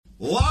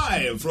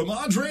Live from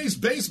Andre's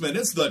basement,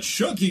 it's the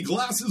Chunky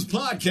Glasses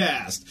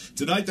Podcast.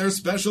 Tonight, their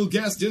special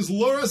guest is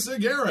Laura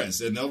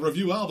Segaris, and they'll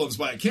review albums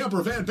by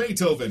Camper Van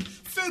Beethoven,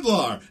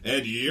 Fiddler,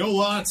 and Yo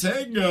La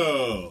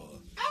Tengo.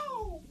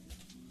 Ow.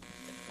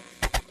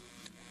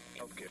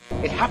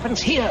 It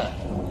happens here,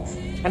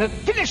 and it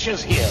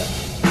finishes here.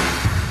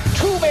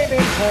 Two men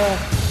enter,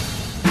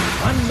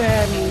 one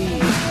man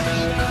leaves.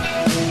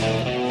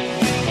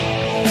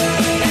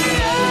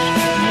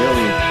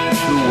 Nearly a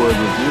two-word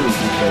review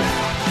because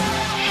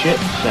shit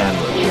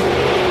sandwich.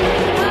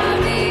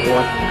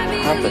 What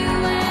happened?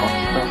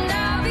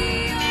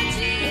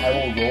 I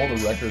will roll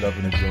the record up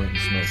in a joint and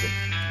smoke it.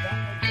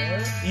 That right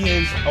there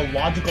is a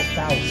logical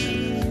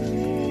fallacy.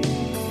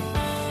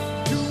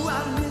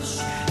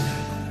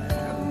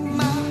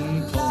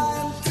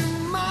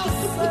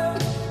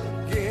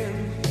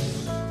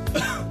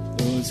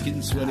 Oh, it's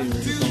getting sweaty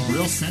already.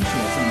 Real sensual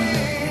from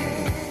here.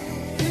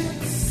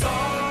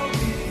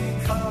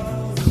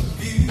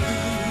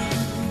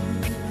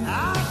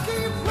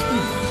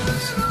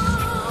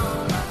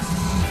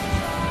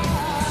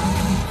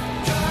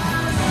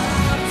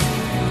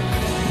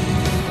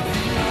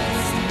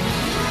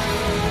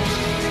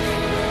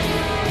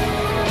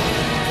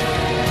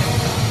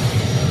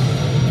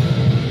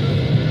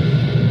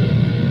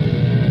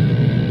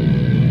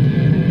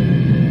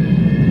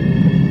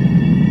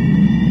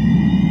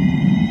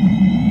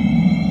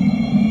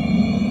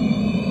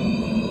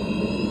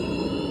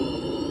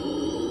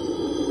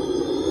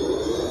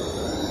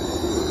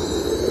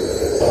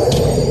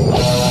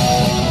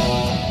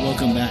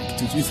 Welcome back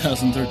to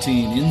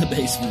 2013 in the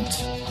basement,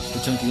 the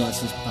Chunky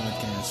Glasses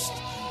Podcast.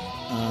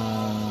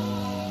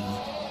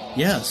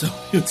 So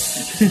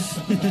it's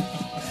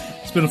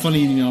been a funny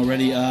evening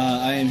already.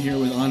 I am here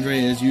with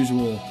Andre as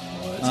usual.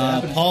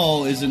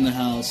 Paul is in the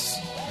house.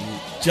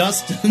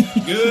 Justin.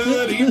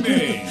 Good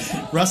evening.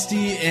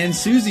 Rusty and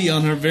Susie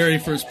on her very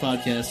first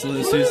podcast.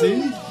 Hello,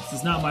 Susie. This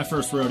is not my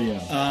first rodeo.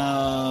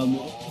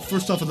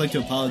 First off, I'd like to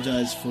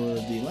apologize for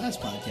the last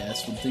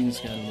podcast when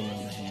things got a little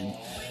out of hand.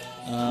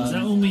 Was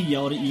that when we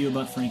yelled at you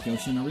about Frank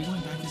Ocean? Are we going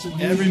back to some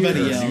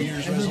Everybody yelled. New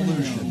Year's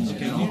resolutions.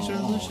 Okay, New Year's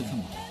resolution.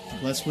 Come on.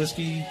 Less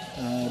whiskey,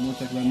 more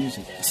talk about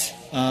music.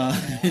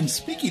 And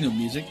speaking of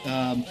music,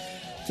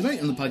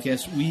 tonight on the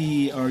podcast,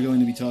 we are going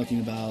to be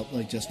talking about,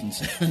 like Justin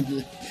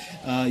said,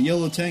 Yo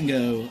La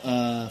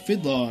Tengo,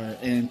 Fiddler,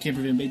 and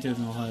Camper Van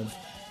Beethoven all have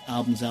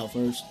albums out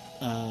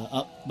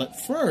up. But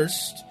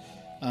first,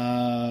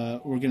 we're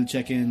going to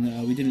check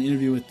in. We did an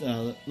interview with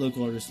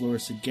local artist Laura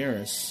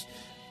Segaris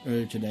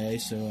earlier today,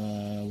 so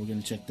we're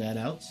going to check that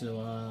out.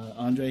 So,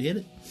 Andre, hit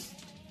it.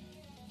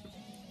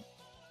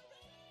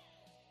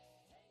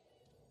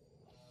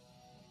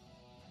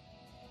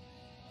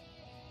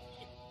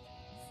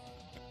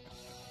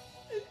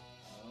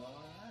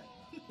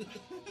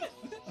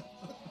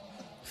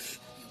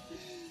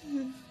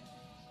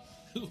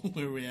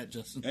 Where are we at,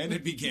 Justin? And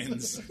it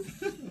begins.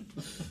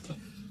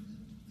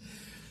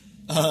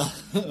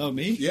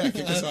 Me? Yeah,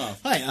 kick us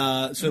off.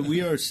 Hi, so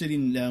we are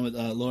sitting down with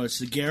Laura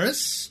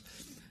Segaris,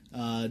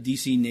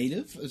 DC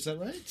native, is that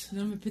right?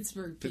 No, I'm a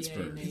Pittsburgh, PA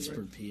native.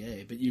 Pittsburgh,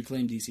 PA, but you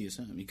claim DC is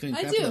home. You claim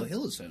I Capitol do.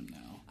 Hill is home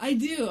now. I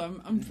do.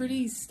 I'm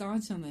pretty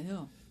staunch on the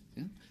Hill.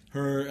 Yeah.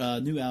 Her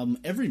new album,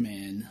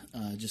 Everyman,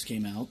 just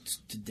came out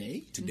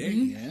today.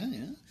 Mm-hmm.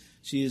 Yeah.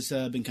 She has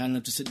been kind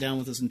enough to sit down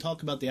with us and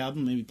talk about the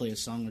album, maybe play a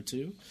song or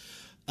two.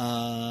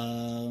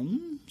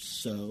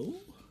 So...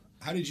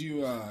 How did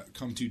you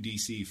come to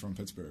DC from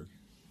Pittsburgh?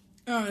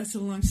 Oh, that's a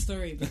long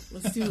story, but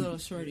let's do a little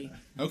shorty.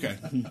 Okay.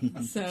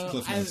 So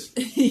Cliff I notes.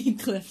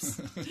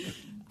 Cliffs.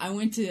 I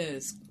went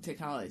to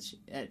college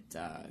at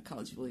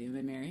College of William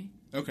and Mary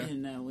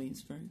in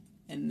Williamsburg,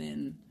 and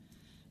then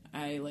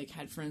I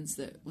had friends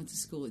that went to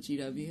school at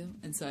GW,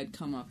 and so I'd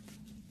come up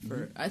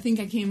for. I think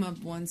I came up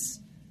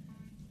once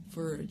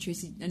for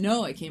Tracy.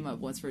 No, I came up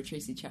once for a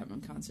Tracy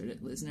Chapman concert at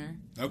Lisner.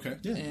 Okay.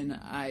 Yeah. And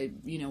I,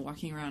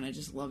 walking around, I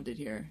just loved it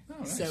here. Oh,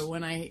 nice. So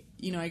when I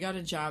got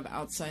a job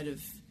outside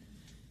of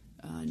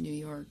New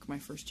York, my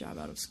first job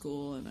out of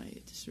school, and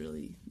I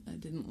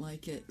didn't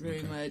like it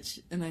very much,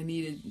 and I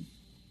needed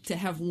to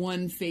have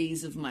one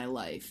phase of my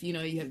life. You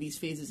have these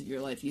phases of your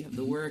life. You have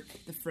the work,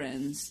 the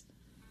friends,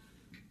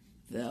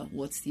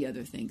 what's the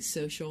other thing?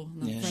 Social.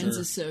 Friends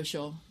is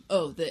social.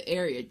 Oh, the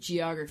area,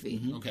 geography.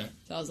 Mm-hmm. Okay.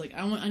 So I was like,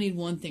 I need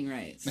one thing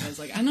right. So I was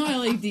like, I know I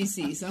like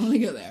DC, so I'm going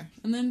to go there.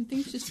 And then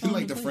things just fell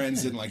Like into the place.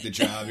 friends didn't like the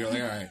job. You're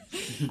like, all right.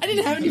 I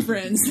didn't have any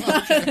friends.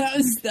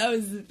 that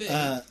was the thing.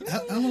 how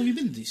long have you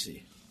been to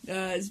DC?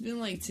 It's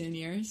been 10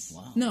 years.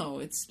 Wow. No,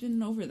 it's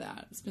been over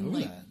that. It's been Over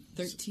that.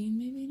 13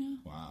 maybe now.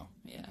 Wow.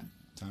 Yeah.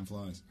 Time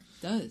flies.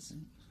 It does.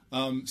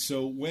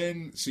 So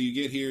you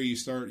get here,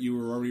 you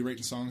were already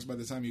writing songs by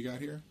the time you got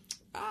here?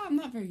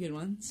 Not very good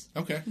ones.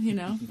 Okay.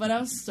 But I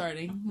was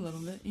starting a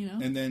little bit,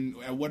 And then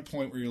at what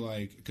point were you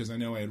like, because I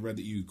know I had read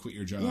that you quit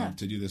your job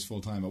to do this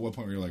full time. At what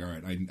point were you like, all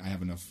right, I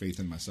have enough faith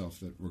in myself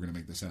that we're going to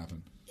make this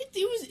happen?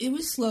 It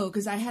was slow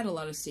because I had a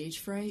lot of stage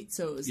fright.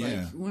 So it was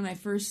like when I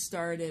first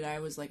started, I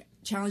was like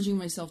challenging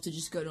myself to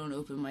just go to an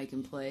open mic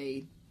and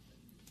play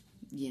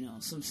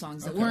some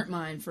songs that weren't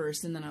mine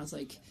first, and then I was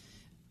like,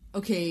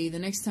 okay, the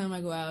next time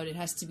I go out, it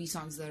has to be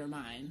songs that are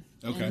mine.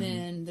 Okay. And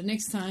then the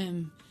next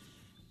time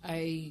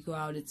I go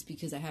out, it's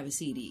because I have a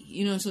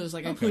CD. So it's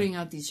like I'm Okay. putting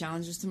out these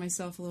challenges to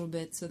myself a little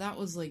bit. So that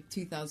was like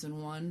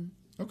 2001.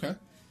 Okay.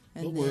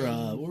 And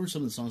What were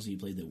some of the songs that you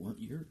played that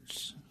weren't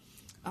yours?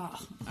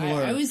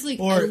 I was like,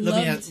 or I let me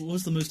loved- ask, what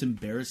was the most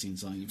embarrassing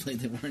song you played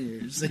that weren't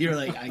yours? So you're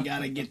like, I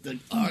gotta get the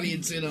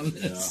audience in on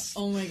this.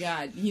 Oh my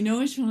god! You know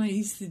which one I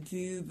used to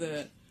do?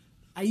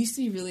 I used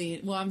to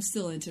be I'm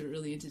still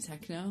really into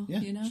techno. Yeah,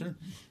 you know. sure.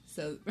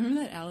 So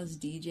remember that Alice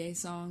DJ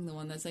song, the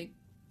one that's like.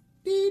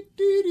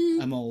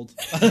 I'm old.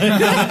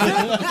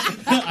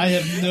 I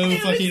have no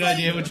fucking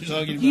idea what you're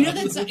talking about. You know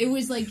that it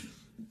was like,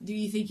 do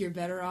you think you're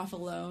better off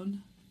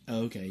alone?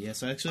 Oh, okay,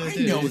 yes, actually, I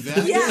do. know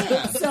that.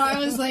 Yeah. So I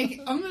was like,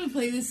 I'm gonna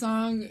play this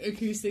song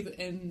acoustic,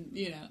 and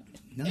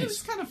Nice. it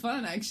was kind of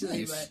fun actually.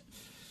 Nice.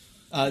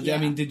 But I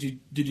mean, did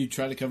you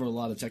try to cover a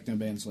lot of techno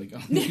bands like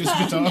on acoustic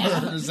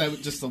guitar, or is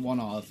that just the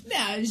one-off?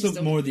 no, it was So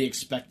just more the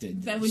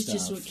expected. that was stuff.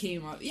 just what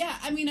came up. Yeah,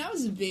 I mean, I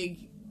was a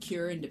big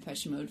Cure and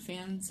Depeche Mode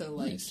fan, so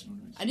like, Nice.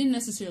 I didn't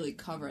necessarily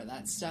cover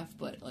that stuff,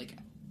 but like,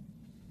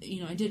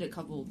 I did a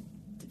couple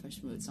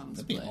Depeche Mode songs.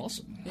 That'd be but,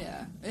 awesome.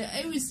 Yeah,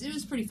 it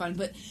was pretty fun.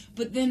 But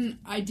then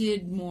I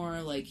did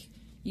more like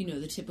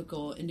the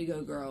typical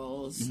Indigo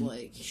Girls.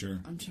 Like, Sure.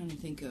 I'm trying to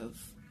think of.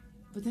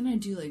 But then I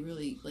do like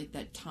really like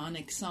that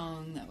Tonic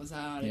song that was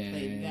out. I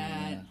played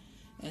that,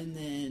 and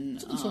then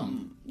It's a good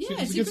song. yeah,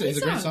 He's it's a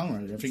great song.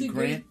 songwriter. I It's think a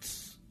great-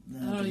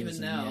 Grant. I don't even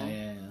know.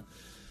 Yeah.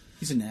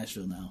 He's in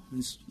Nashville now.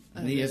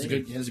 Oh, He has a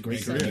really? great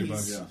Great career.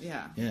 career.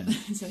 Yeah. Yeah.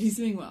 So he's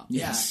doing well.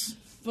 Yes.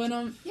 Yeah. But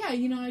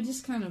I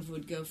just kind of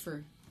would go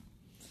for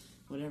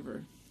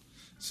whatever.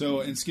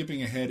 So, and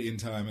skipping ahead in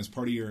time, as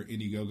part of your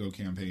Indiegogo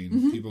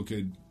campaign, people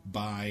could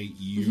buy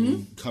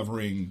you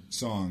covering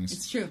songs.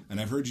 It's true. And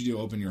I've heard you do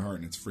Open Your Heart,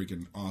 and it's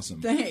freaking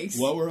awesome. Thanks.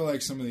 What were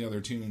like some of the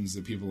other tunes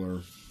that people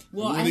are...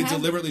 Well, were I they have-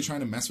 deliberately trying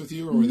to mess with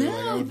you, or were they like,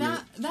 I No, would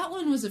that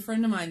one was a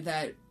friend of mine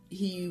that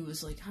he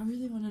was like, I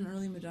really want an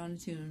early Madonna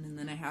tune, and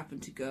then I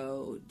happened to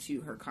go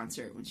to her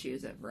concert when she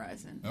was at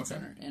Verizon Okay.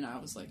 Center, and I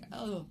was like,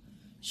 oh,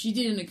 she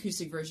did an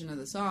acoustic version of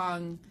the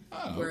song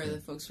Oh, where okay. the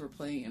folks were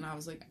playing, and I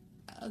was like,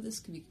 oh, this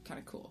could be kind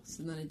of cool.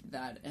 So then I did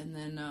that, and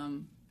then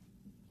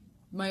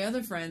my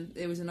other friend,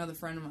 it was another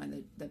friend of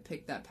mine that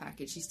picked that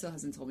package. He still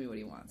hasn't told me what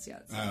he wants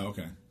yet. So Oh,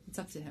 okay. it's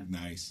up to him.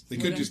 Nice. They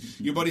could just...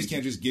 Your buddies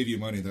can't just give you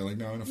money. They're like,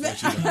 no, I'm going to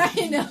force you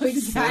to... I know, Force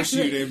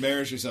exactly. you to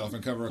embarrass yourself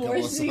and cover a couple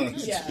of Forcing-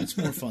 songs. yeah. It's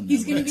more fun.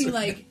 He's that gonna way. be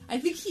like, I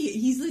think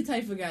he's the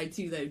type of guy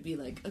too that would be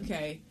like,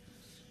 okay,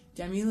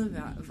 Demi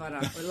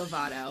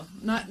Lovato,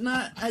 not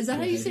is that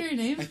how you say her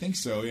name? I think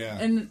so, yeah.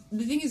 And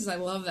the thing is, I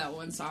love that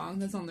one song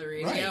that's on the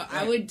radio. Right.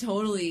 I would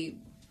totally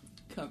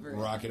cover,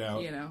 Rock it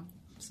out.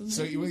 So That's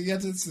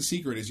the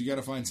secret, is you got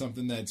to find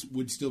something that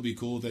would still be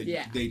cool that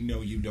Yeah. they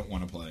know you don't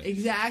want to play.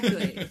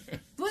 exactly.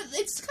 But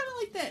it's kind of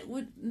like that.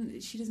 What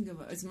she doesn't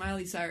go. It's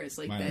Miley Cyrus,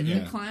 like Miley, that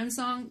yeah. Climb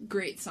song.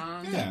 Great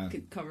song. Yeah.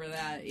 Could cover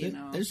that.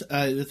 There's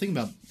the thing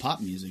about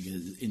pop music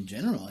is, in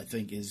general, I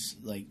think, is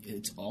like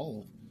it's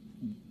all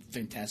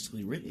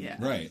fantastically written. Yeah.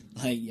 Right.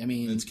 Like, I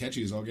mean, It's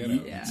catchy as all get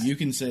out. Yeah. you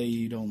can say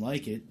you don't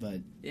like it,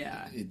 but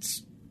Yeah. it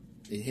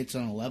hits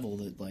on a level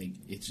that like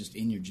it's just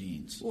in your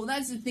genes. Well,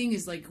 that's the thing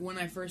is, like, when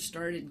I first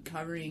started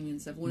covering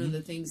and stuff, one Mm-hmm. of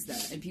the things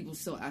that, and people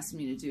still ask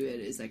me to do it,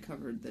 is I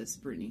covered this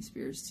Britney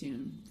Spears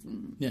tune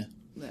from Yeah.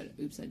 that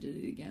Oops, I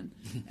Did It Again.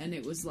 And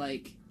it was,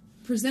 like,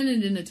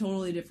 presented in a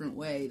totally different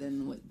way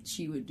than what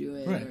she would do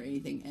it Right. or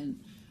anything. And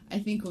I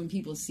think when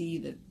people see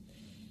that,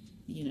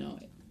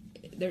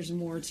 there's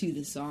more to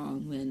the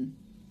song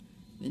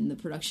than the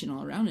production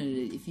all around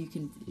it, if you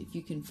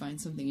can find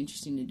something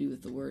interesting to do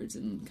with the words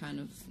and kind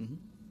of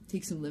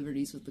take some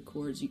liberties with the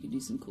chords, you can do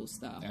some cool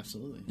stuff.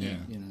 Absolutely. Yeah.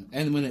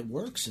 And when it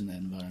works in that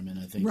environment,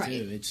 I think Right.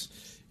 too,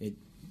 it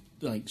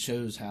like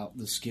shows how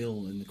the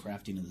skill and the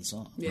crafting of the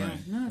song. Yeah,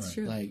 Right, no, it's right.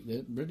 true. Like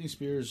Britney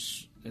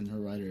Spears and her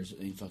writers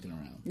ain't fucking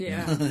around.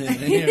 Yeah.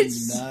 They are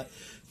not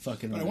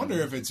fucking But around. I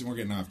wonder if we're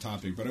getting off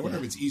topic, but I wonder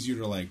if it's easier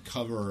to like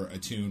cover a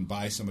tune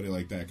by somebody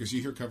like that, because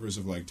you hear covers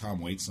of like Tom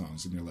Waits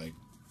songs and you're like,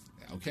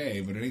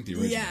 okay, but it ain't the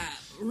original. Yeah,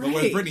 But right.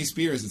 with Britney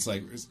Spears, it's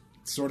like there's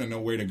sort of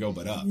nowhere to go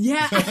but up.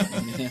 Yeah,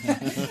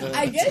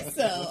 I guess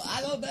so.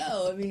 I don't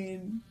know. I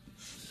mean,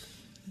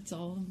 it's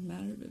all a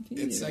matter of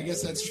opinion. I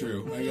guess that's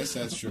true.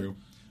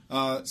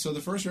 So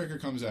the first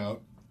record comes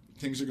out,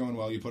 things are going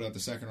well. You put out the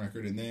second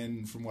record, and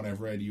then from what I've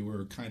read, you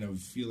were kind of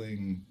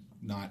feeling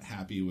not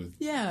happy with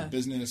Yeah. the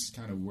business,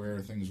 kind of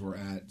where things were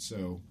at.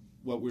 So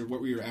what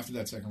were your, after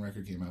that second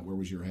record came out? Where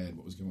was your head?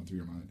 What was going through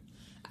your mind?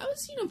 I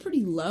was,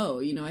 pretty low.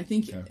 I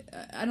think Okay.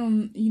 I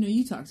don't.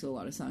 You talk to a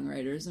lot of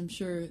songwriters. I'm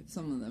sure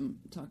some of them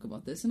talk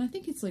about this, and I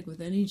think it's like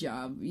with any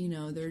job.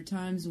 There are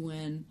times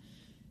when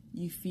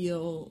you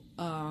feel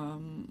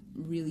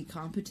really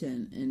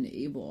competent and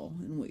able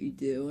in what you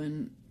do,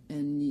 and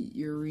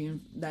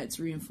that's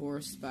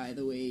reinforced by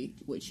the way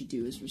what you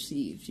do is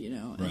received.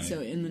 And Right.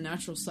 so in the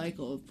natural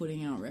cycle of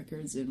putting out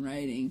records and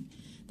writing,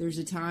 there's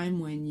a time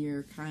when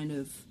you're kind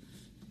of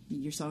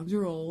your songs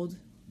are old.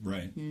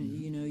 Right.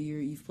 You know,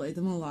 you've played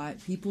them a lot.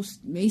 People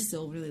may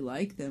still really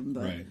like them,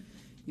 but Right.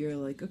 you're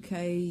like,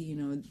 okay, you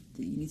know,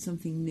 you need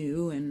something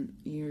new, and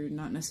you're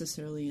not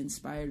necessarily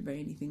inspired by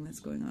anything that's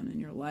going on in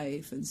your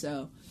life. And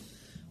so,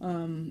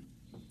 and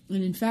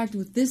in fact,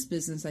 with this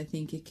business, I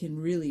think it can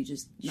really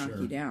just knock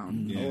Sure. you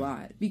down Yeah. a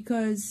lot,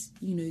 because,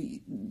 you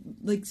know,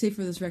 like, say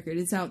for this record,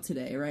 it's out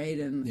today, right?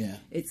 And Yeah.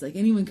 it's like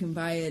anyone can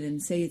buy it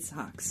and say it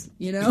sucks,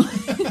 you know?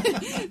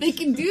 They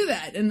can do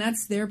that, and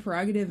that's their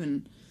prerogative,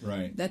 and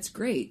Right. that's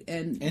great.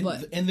 And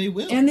And they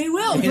will. and they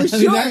will, I mean, for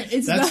sure.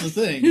 that's not- the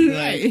thing.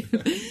 right?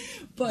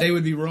 But, They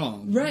would be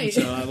wrong. Right.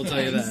 So I will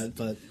tell you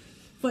that.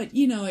 But,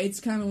 you know, it's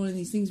kind of one of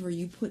these things where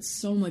you put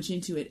so much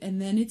into it,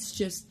 and then it's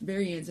just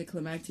very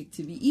anticlimactic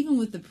to be, even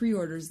with the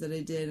pre-orders that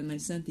I did, and I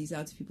sent these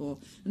out to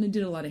people, and I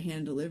did a lot of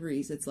hand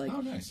deliveries. It's like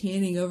Oh, nice.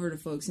 handing over to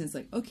folks, and it's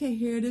like, okay,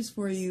 here it is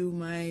for you,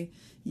 my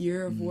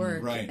year of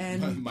work. Right.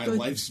 And My go-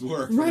 life's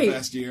work for Right. the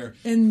past year.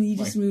 And you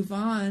just Like- move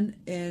on,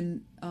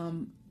 and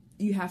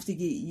you have to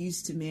get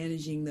used to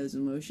managing those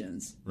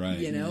emotions. Right,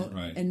 You know?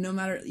 right. And no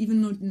matter,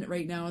 even though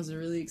right now is a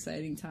really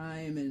exciting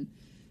time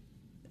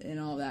and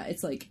all that,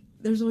 it's like,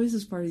 there's always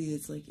this part of you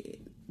that's like,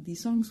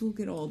 these songs will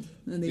get old,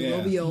 and they Yeah.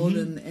 will be old,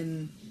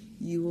 and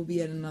you will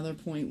be at another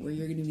point where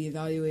you're going to be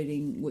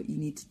evaluating what you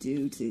need to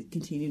do to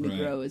continue to Right.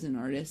 grow as an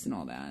artist and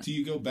all that. Do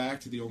you go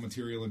back to the old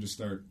material and just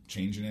start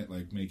changing it,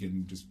 like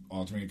making, just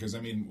altering it? Because,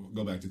 I mean,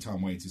 go back to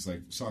Tom Waits, it's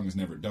like, song is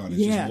never done.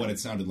 It's Yeah. just what it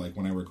sounded like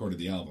when I recorded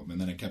the album,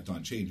 and then I kept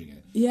on changing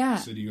it. Yeah.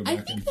 So do you go I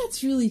back think and...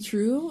 that's really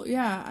true.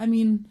 Yeah. I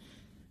mean,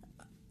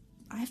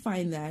 I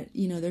find that,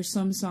 you know, there's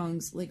some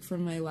songs, like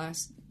from my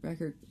last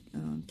record,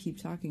 Keep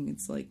Talking,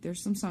 it's like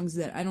there's some songs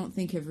that I don't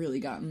think have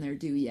really gotten their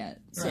due yet.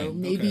 So Right,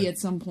 maybe okay. at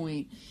some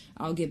point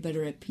I'll get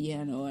better at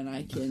piano, and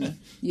I can,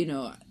 you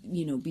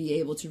know, be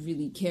able to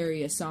really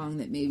carry a song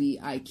that maybe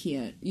I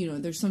can't. You know,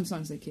 there's some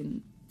songs I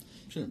can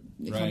Sure.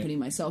 accompany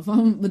myself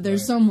on, but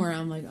there's Right. some where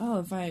I'm like, oh,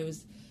 if I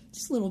was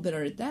just a little bit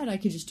better at that, I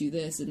could just do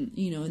this, and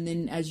you know, and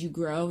then as you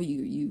grow,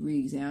 you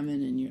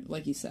re-examine, and you're,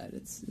 like you said,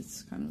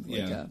 it's kind of like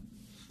Yeah. a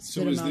So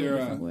spit 'em was out a there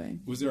different way.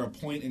 was there a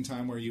point in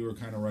time where you were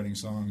kind of writing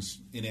songs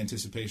in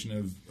anticipation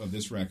of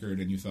this record,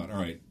 and you thought, all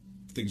right,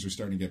 things are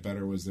starting to get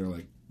better? Was there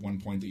like one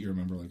point that you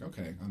remember, like,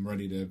 okay, I'm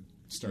ready to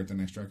start the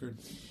next record?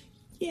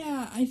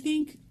 Yeah, I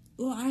think,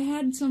 well, I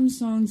had some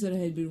songs that I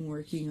had been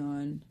working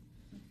on,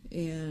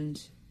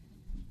 and,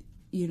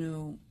 you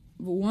know,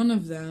 one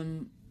of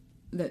them,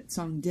 that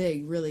song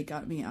Dig, really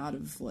got me out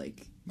of,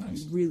 like,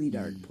 Nice. a really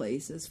dark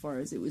place, as far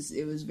as it was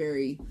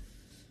very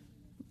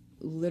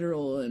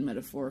literal and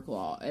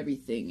metaphorical,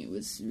 everything. It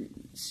was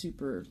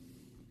super,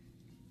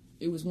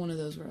 it was one of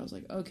those where I was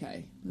like,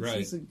 okay, this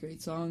Right. is a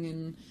great song,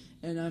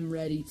 and I'm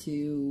ready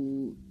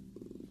to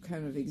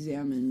kind of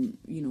examine,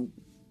 you know,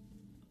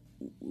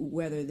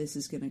 whether this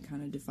is going to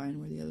kind of define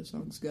where the other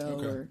songs go,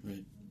 Okay. or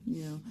Right.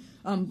 you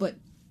know, but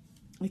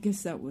I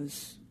guess that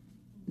was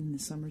in the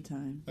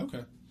summertime.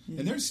 Okay.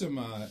 And there's some,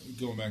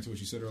 going back to what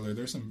you said earlier,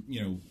 there's some,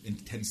 you know,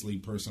 intensely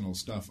personal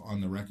stuff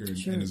on the record.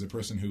 Sure. And as a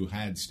person who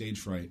had stage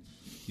fright,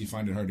 you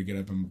find it hard to get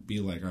up and be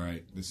like, all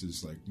right, this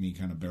is like me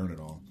kind of bearing it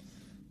all.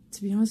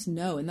 To be honest,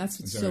 no, and that's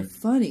what's Is that so right?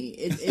 funny.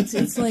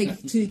 It's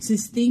like to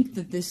think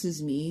that this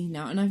is me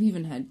now, and I've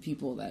even had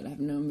people that have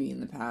known me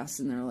in the past,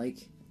 and they're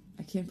like,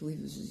 I can't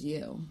believe this is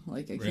you.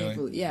 Like, I Really? can't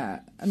believe.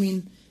 Yeah, I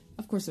mean,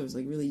 of course, I was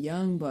like really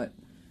young, but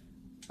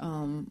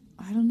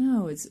I don't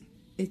know.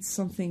 It's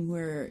something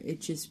where it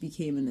just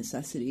became a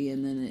necessity,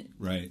 and then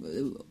Right.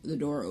 the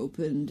door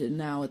opened, and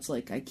now it's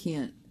like I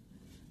can't.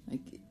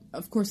 Like,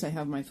 of course, I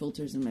have my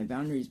filters and my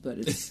boundaries, but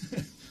it's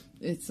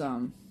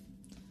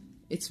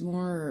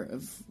more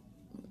of,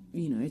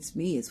 you know, it's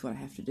me. It's what I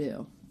have to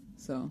do.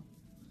 So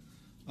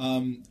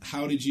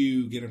How did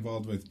you get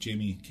involved with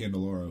Jamie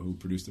Candeloro, who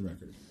produced the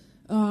record?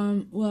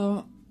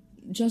 well,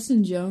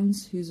 Justin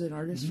Jones, who's an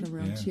artist from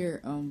around Yeah.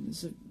 here,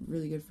 is a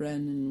really good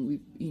friend,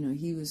 and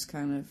he was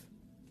kind of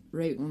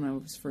right when I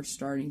was first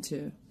starting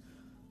to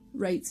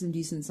write some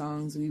decent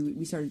songs.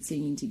 We started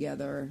singing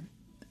together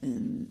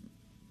in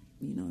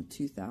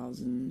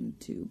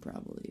 2002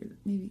 probably, or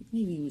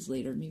maybe it was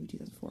later, maybe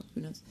 2004,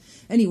 who knows.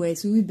 Anyway,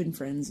 so we've been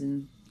friends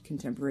and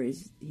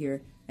contemporaries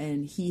here,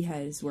 and he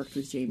has worked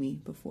with Jamie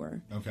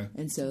before. Okay.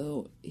 And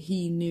so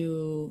he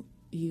knew,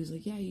 he was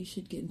like, yeah, you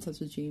should get in touch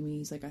with Jamie.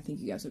 He's like, I think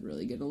you guys would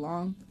really get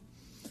along.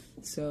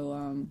 So,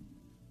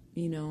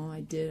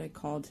 I did. I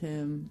called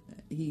him.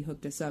 He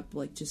hooked us up,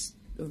 like, just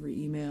over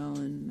email,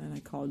 and I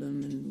called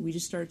him, and we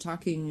just started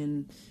talking,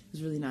 and it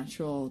was really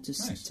natural,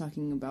 just Nice.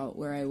 talking about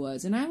where I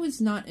was. And I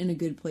was not in a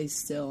good place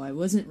still. I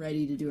wasn't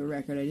ready to do a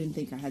record. I didn't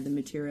think I had the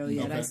material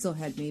yet. Okay. I still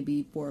had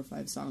maybe 4 or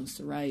 5 songs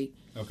to write.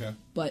 Okay.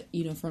 But,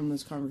 from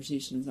those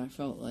conversations, I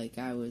felt like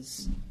I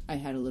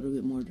had a little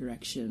bit more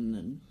direction.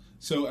 And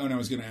So, and I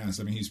was going to ask,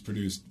 I mean, he's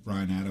produced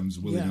Bryan Adams,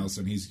 Willie Yeah.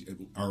 Nelson, he's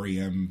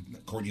REM,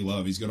 Courtney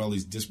Love. He's got all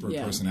these disparate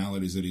Yeah.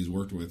 personalities that he's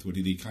worked with.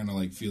 Did he kind of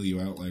like feel you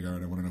out, like, all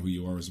right, I want to know who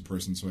you are as a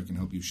person so I can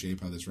help you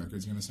shape how this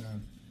record's going to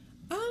sound?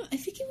 I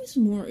think it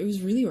was more. It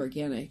was really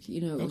organic.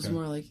 You know, it was Okay.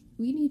 more like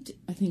we need to.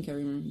 I think I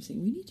remember him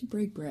saying we need to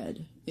break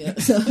bread. Yeah,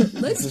 so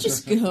let's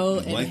just go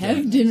and like have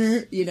that.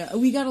 dinner. You know,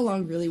 we got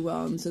along really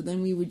well, and so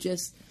then we would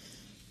just.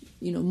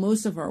 You know,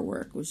 most of our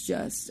work was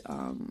just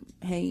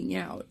hanging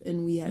out,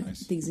 and we had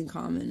Nice. things in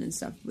common and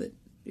stuff. But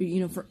you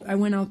know, I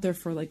went out there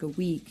for like a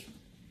week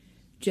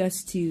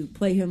just to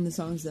play him the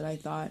songs that I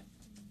thought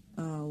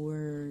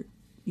were,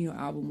 you know,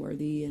 album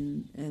worthy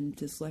and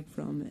to select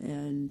from.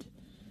 And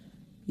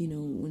you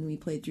know, when we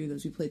played through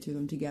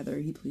them together.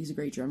 He's a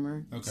great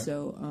drummer, Okay.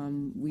 so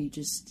we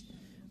just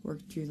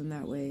worked through them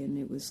that way. And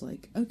it was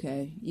like,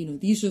 okay, you know,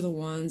 these are the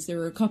ones. There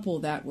were a couple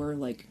that were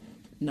like.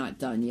 Not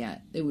done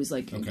yet. It was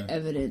like Okay.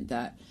 evident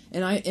that,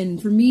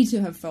 and for me to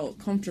have felt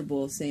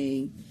comfortable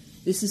saying,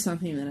 this is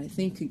something that I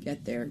think could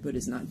get there, but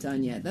is not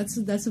done yet. That's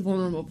a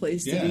vulnerable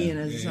place to be in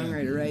as a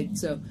songwriter, right?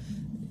 So,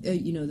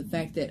 you know, the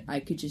fact that I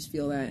could just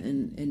feel that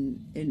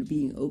and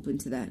being open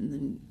to that, and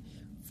then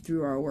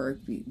through our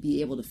work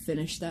be able to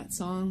finish that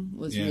song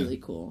was really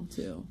cool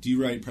too. Do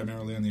you write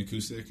primarily on the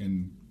acoustic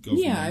and go?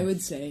 Yeah, from there? I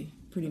would say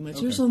pretty much.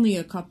 Okay. There's only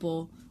a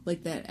couple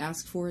like that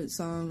 "Ask For It"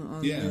 song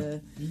on Yeah.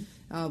 the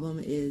album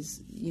is,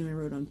 you know, I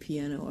wrote on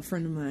piano. A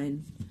friend of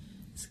mine,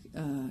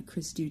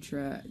 Chris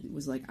Dutra,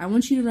 was like, I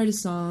want you to write a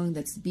song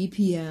that's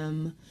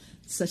BPM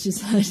such and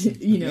such,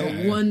 you know,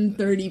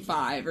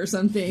 135 or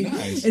something.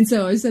 Nice. And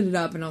so I set it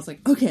up and I was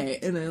like, okay.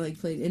 And I like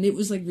played, and it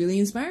was like really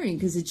inspiring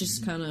because it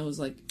just kind of was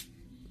like,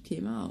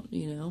 came out,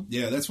 you know?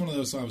 Yeah, that's one of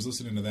those songs. I was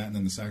listening to that, and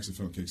then the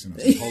saxophone kicks in. I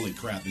was like, holy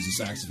crap, there's a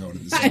saxophone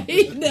in this song.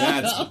 I know.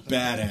 That's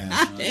badass.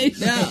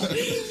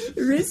 I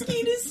know.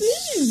 Risky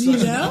decisions, you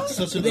know?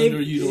 Such an They-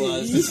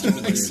 underutilized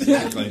instrument.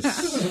 Exactly.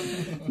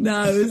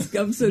 No,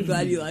 I'm so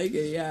glad you like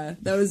it. Yeah,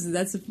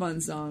 that's a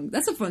fun song.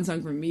 That's a fun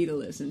song for me to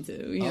listen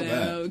to. You I'll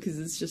know, because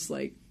it's just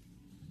like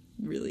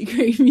really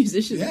great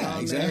musicians Yeah,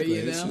 on exactly.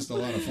 there. You It's know, just a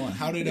lot of fun.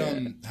 How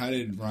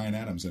did Ryan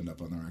Adams end up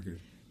on the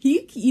record?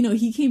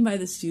 he came by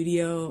the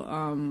studio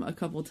a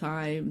couple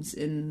times,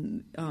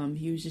 and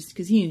he was just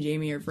because he and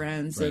Jamie are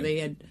friends, so Right. they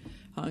had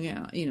hung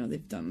out. You know,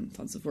 they've done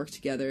tons of work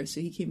together. So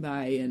he came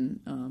by,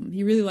 and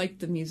he really liked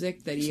the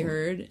music that he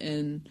heard,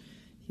 and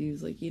he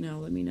was like, you know,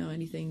 let me know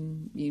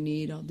anything you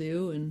need, I'll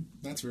do. And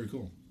That's very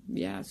cool.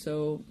 yeah,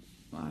 so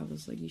I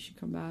was like, you should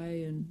come by,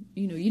 and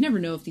you know, you never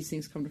know if these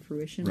things come to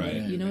fruition,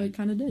 Right. but you know, it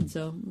kind of did,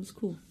 so it was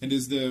cool. And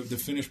is the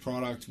finished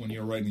product, when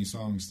you're writing these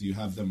songs, do you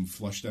have them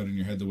flushed out in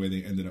your head the way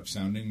they ended up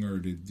sounding, or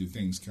do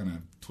things kind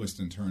of twist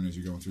and turn as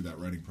you're going through that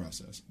writing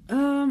process?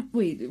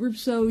 Wait,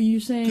 so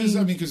you're saying?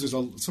 Because there's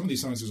some of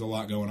these songs, there's a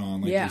lot going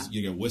on. Like Yeah.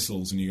 you get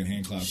whistles and you get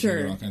hand claps Sure. and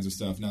you get all kinds of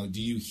stuff. Now, do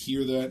you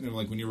hear that,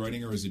 like when you're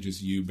writing, or is it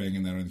just you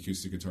banging that on the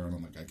acoustic guitar and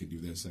I'm like, I could do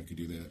this, I could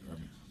do that? I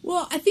mean,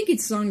 Well, I think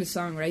it's song to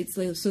song, right?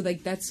 So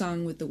like that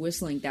song with the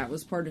whistling, that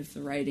was part of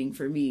the writing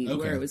for me, Okay.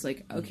 where it was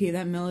like, okay,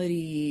 that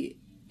melody,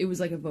 it was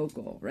like a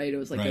vocal, right? It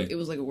was like Right. it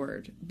was like a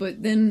word.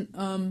 But then,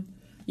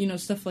 you know,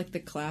 stuff like the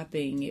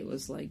clapping, it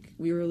was like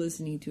we were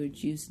listening to a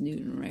Juice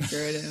Newton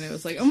record, and it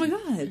was like, oh my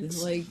god,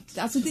 like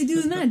that's what they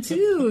do in that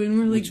too. And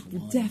we're like,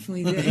 we're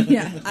definitely doing,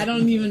 yeah. I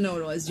don't even know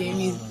what it was,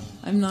 Jamie.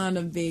 I'm not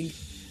a big.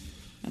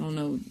 I don't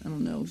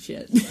know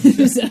shit.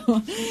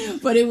 So,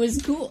 but it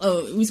was cool.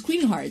 Oh, it was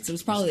Queen of Hearts. It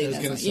was probably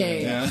that song.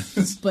 Yeah.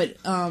 But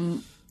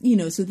you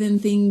know, so then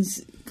things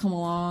come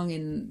along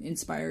and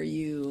inspire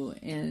you,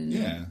 and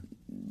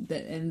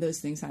and those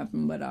things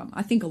happen. But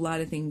I think a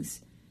lot of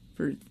things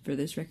for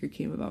this record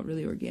came about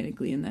really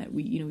organically, in that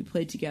we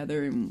played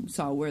together and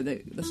saw where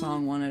the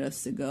song wanted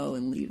us to go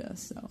and lead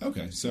us. So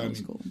okay, so that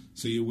was cool.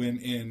 So you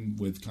went in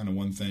with kind of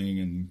one thing,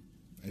 and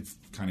it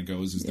kind of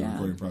goes as the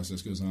recording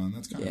process goes on.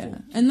 That's kind of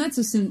cool. And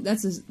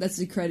that's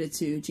a credit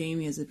to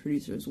Jamie as a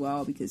producer as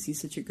well, because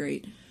he's such a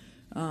great.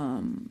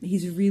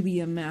 He's really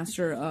a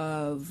master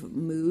of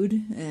mood,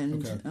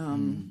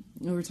 and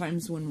there were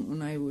times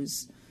when I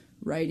was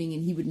writing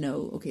and he would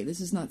know, okay,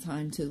 this is not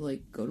time to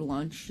like go to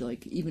lunch.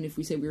 Like even if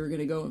we said we were going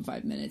to go in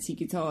 5 minutes, he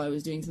could tell I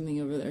was doing something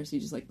over there, so he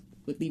just like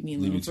would leave me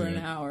alone for an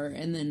hour,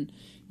 and then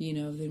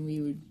then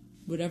we would.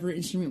 Whatever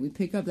instrument we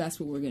pick up, that's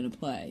what we're going to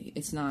play.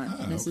 It's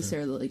not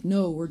necessarily like,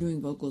 no, we're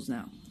doing vocals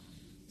now.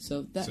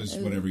 So it's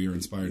whatever you're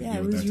inspired to do at that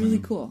time. Yeah, it was really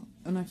cool.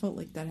 And I felt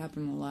like that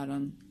happened a lot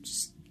on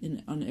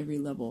every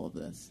level of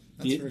this.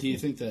 Do you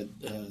think that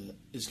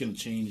is going to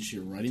change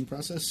your writing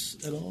process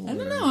at all? I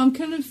don't know. I'm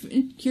kind of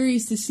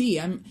curious to see.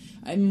 I'm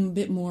a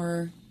bit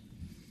more...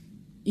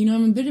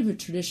 I'm a bit of a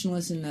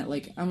traditionalist in that,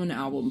 like, I'm an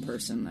album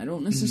person. I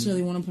don't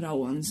necessarily want to put out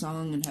one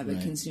song and have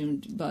it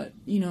consumed, but,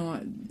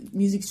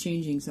 music's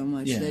changing so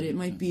much that it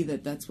might be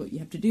that that's what you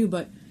have to do,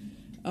 but,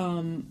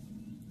 and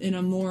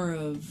I'm more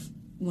of,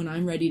 when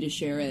I'm ready to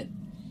share it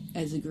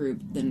as a group,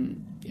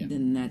 then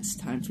that's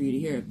time for you to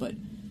hear it, but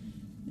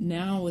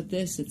now with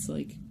this, it's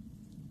like,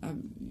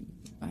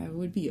 I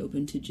would be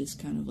open to just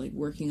kind of like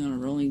working on a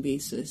rolling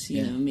basis,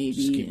 maybe.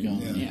 Just keep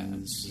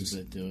going.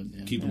 Just do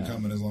it. keep them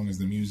coming as long as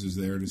the muse is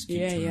there. Just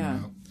keep turning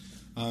them out.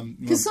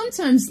 Because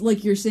sometimes,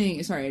 like you're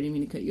saying, sorry, I didn't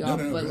mean to cut you off,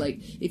 but right. like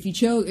if you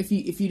choke, if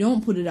you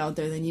don't put it out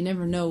there, then you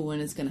never know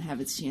when it's going to have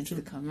its chance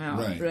to come out,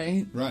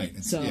 right?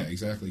 Right. So yeah,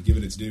 exactly. Give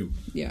it its due.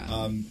 Yeah.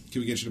 Can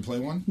we get you to play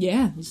one?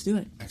 Yeah, let's do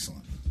it.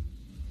 Excellent.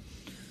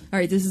 All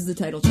right, this is the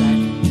title track.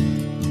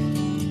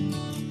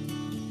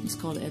 It's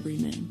called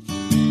Everyman.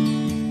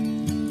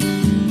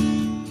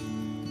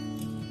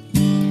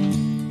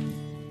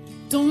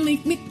 Don't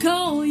make me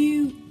call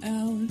you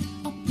out,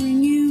 I'll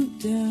bring you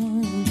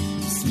down.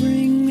 Just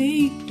bring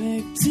me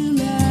back to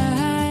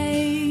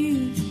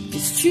life.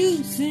 It's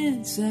truth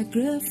and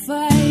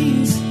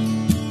sacrifice.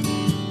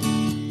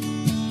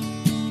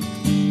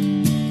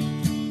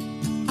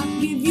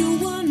 I'll give you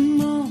one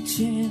more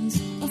chance,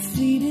 a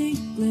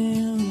fleeting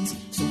glance.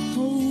 So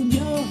hold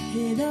your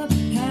head up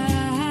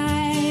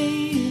high.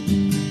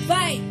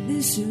 Fight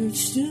this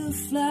urge to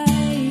fly.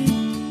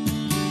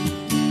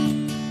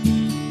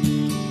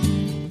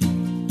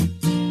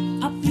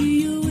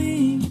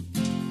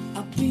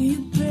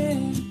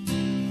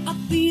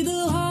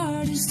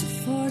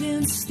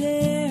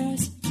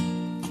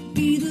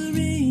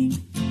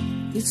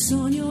 It's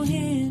on your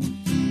hand.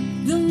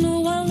 They'll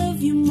know I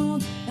love you more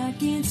than I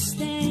can't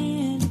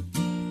stand.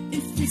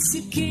 If it's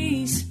the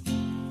case,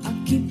 I'll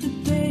keep the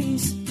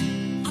pace.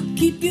 I'll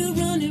keep you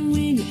running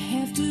when you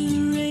have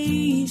to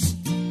race.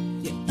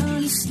 You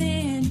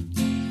understand,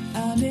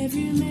 I'm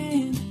every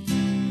man,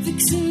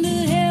 fixing to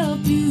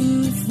help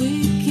you if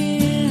we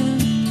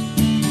can.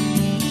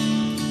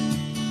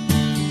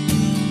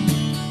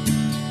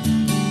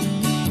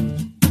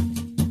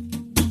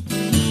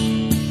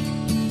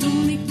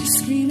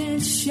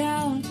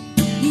 Shout,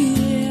 you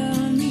wear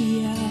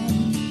me out,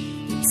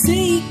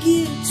 take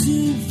it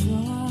too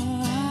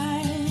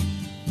far.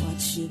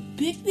 Watch you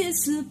pick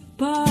this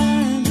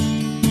apart.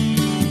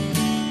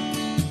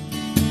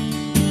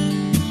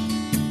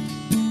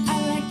 I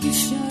like you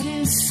short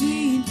and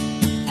sweet.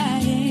 I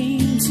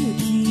aim to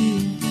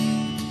keep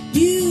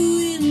you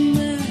in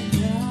my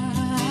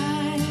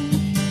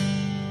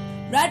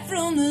life right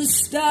from the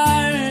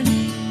start.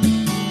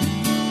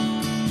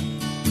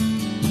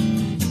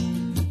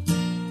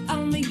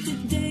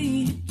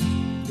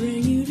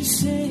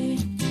 Say,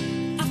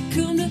 I've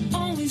come to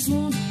always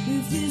want to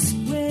live this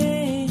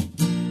way.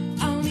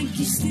 I'll make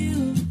you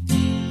still,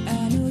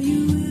 I know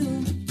you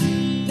will.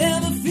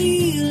 Never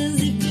feel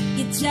as if you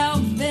get your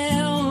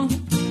bell.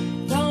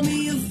 Don't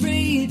be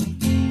afraid,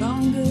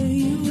 longer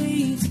you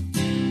wait.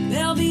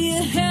 There'll be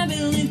a habit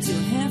left you'll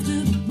have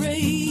to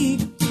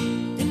break.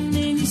 And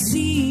then you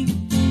see,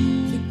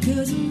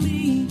 because of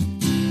me,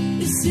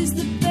 this is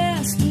the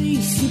best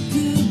place you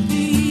could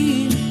be.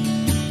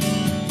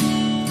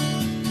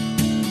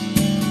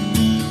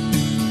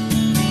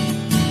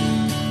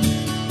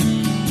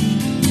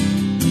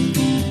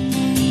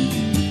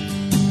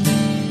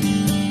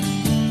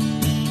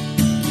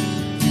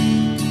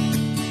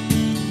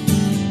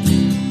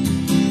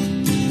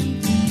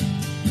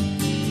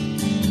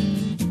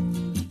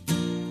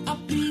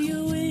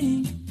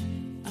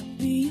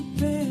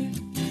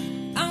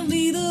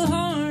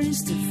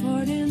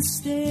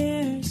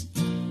 Stairs.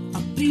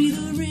 I'll be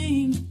the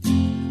ring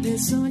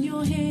that's on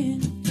your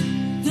hand.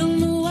 They'll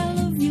know I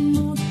love you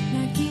more than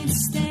I can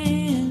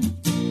stand.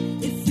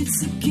 If it's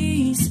the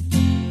case,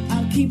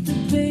 I'll keep the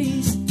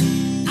pace.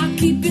 I'll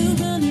keep you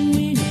running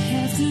when you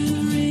have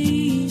to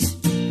race.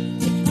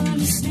 You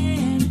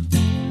understand,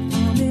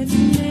 I'm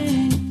every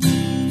man,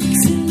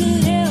 fixing to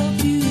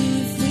help you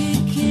if we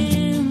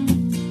can.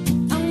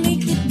 I'll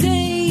make the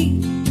day,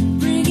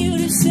 bring you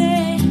to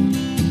say,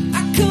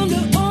 I come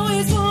to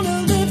always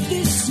wanna live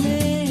this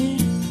way.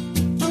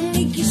 I'll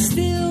make you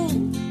still,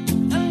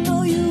 I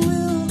know you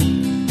will.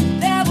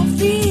 Never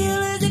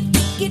feel as if you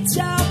get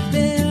your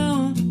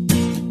bell.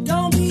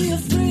 Don't be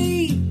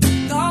afraid,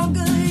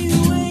 longer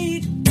you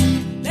wait.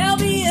 There'll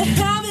be a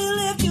habit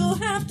left you'll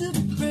have to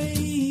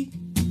break.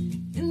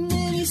 And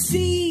then you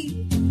see,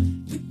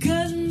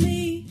 because of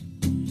me,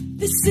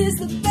 this is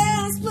the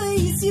best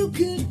place you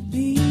could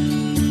be.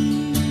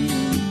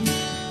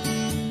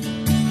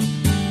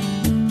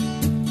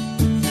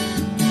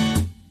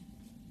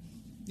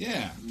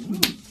 Yeah.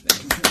 Thank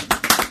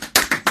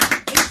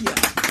you.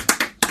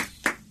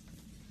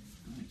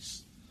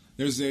 Nice.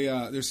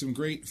 There's some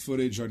great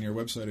footage on your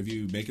website of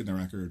you making the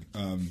record.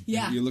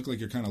 Yeah. You look like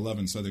you're kind of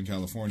loving Southern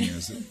California.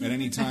 At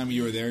any time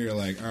you were there, you're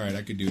like, all right,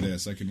 I could do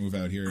this. I could move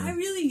out here. I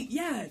really,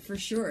 yeah, for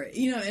sure.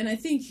 You know, and I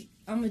think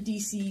I'm a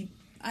DC.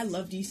 I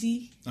love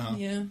DC. Uh-huh.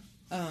 Yeah.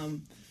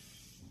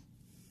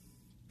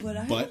 But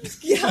I But? was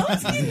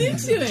getting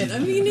into it. I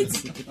mean,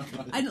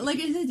 like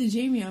I said to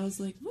Jamie, I was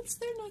like, what's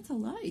there not to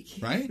like?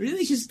 Right? Really?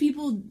 Because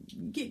people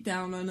get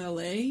down on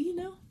LA, you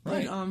know?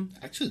 Right. But, I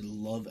actually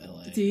love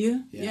LA. do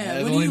you? Yeah, What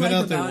I've do only you been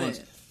like out there about once.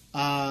 it?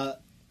 I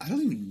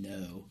don't even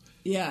know.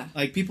 Yeah.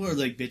 Like, people are,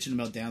 like, bitching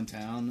about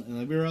downtown, and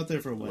like, we were out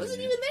there for a I wedding.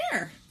 wasn't even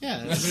there.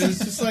 Yeah, but it's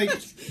just like... But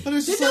it's Then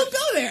just don't like, go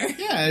there.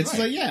 yeah, it's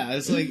like,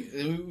 it's like...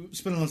 We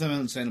spent a long time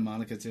out in Santa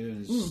Monica, too,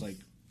 and it's just like...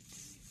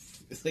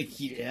 It's like,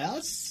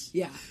 yes?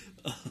 Yeah.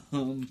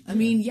 I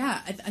mean,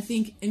 yeah, I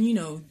think, and you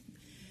know,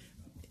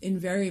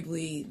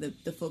 invariably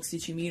the folks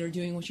that you meet are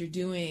doing what you're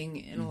doing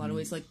in a lot of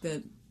ways. Like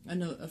I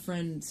know a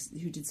friend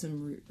who did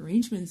some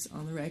arrangements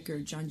on the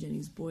record, John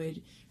Jennings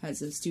Boyd,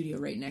 has a studio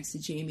right next to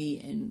Jamie,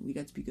 and we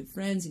got to be good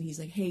friends. And he's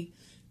like, "Hey,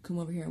 come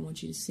over here. I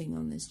want you to sing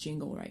on this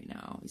jingle right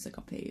now." He's like,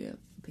 "I'll pay you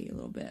a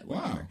little bit,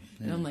 whatever." Wow.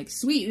 And I'm like,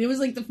 "Sweet." And it was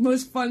like the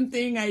most fun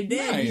thing I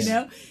did, Nice. you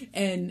know.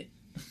 And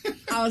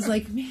I was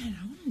like, "Man,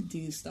 I want to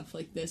do stuff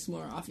like this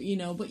more often," you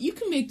know. But you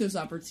can make those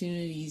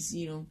opportunities,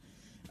 you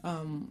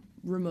know,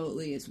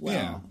 remotely as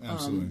well. Yeah,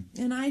 absolutely.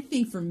 And I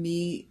think for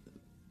me,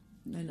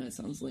 I know it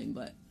sounds lame,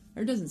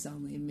 or it doesn't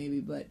sound lame maybe,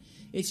 but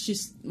it's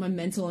just my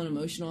mental and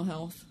emotional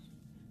health.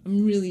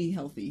 I'm really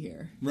healthy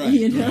here, Right,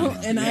 you know,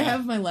 right. and I Yeah.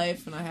 have my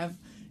life, and I have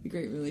a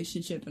great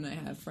relationship, and I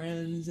have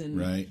friends, and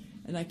Right.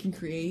 and I can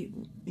create,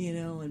 you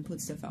know, and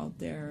put stuff out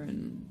there,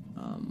 and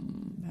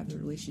have the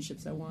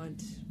relationships I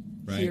want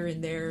Right. here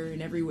and there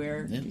and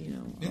everywhere, Yeah. you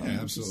know. Yeah,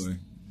 absolutely.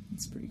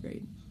 It's pretty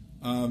great.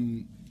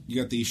 You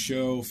got the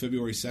show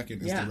February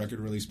 2nd is Yeah. the record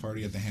release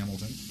party at the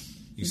Hamilton.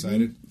 You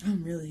excited?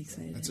 I'm really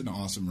excited. That's an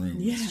awesome room.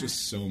 Yeah. It's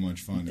just so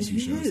much fun to see It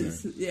shows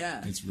is, there.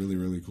 yeah. It's really,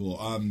 really cool.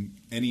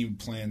 Any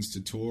plans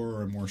to tour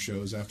or more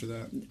shows after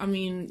that? I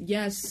mean,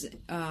 yes,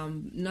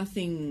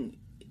 nothing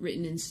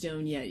written in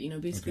stone yet. You know,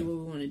 basically Okay. what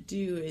we want to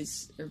do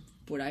is, or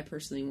what I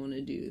personally want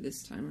to do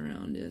this time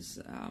around is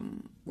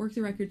work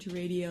the record to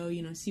radio,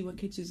 you know, see what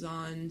catches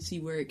on, see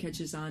where it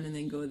catches on, and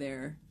then go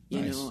there,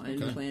 you Nice. know,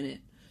 and Okay. plan it.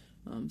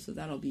 So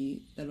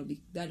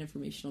that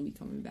information will be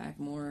coming back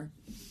more,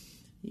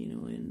 you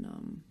know, in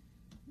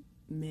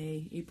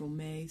April,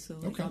 May. So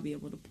like, Okay. I'll be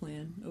able to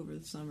plan over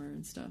the summer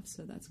and stuff.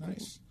 So that's cool.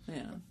 Nice.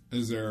 Yeah.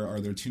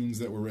 Are there tunes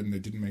that were written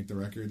that didn't make the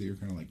record that you're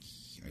kind of like,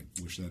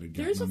 I wish that had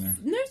gotten on there?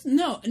 There's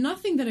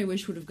nothing that I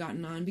wish would have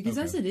gotten on, because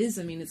Okay. as it is,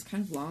 I mean, it's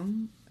kind of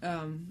long.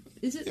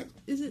 Is it? Yeah.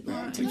 Is it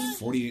long? It takes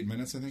 48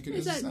 minutes, I think it is.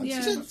 Is that- That's-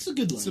 yeah. It's a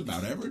good It's length.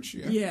 about average,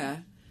 yeah. Yeah.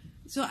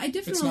 So I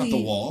definitely. It's not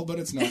The Wall, but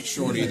it's not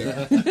short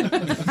either.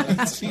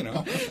 It's, you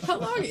know, How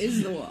long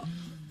is The Wall?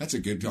 that's a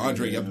good...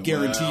 Andre, I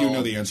guarantee you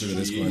know the answer to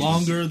this question.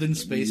 Longer than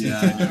space. Yeah,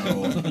 I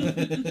know.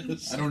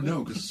 I don't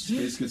know, because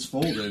space gets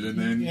folded, and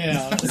then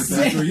Yeah. you're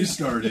back where you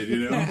started,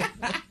 you know?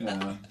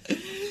 Yeah.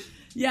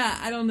 Yeah,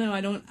 I don't know.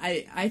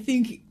 I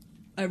think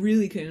I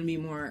really couldn't be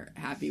more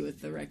happy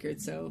with the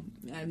record. So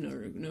I have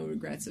no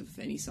regrets of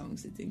any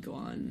songs that didn't go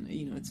on.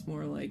 You know, it's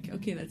more like,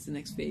 okay, that's the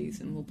next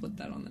phase, and we'll put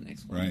that on the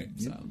next one. Right.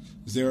 So.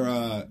 Is there,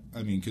 I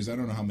mean, because I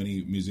don't know how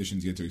many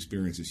musicians get to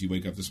experience this. You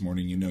wake up this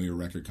morning, you know your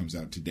record comes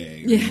out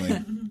today. Are you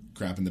like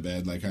crap in the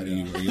bed? Like, how do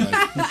you, are you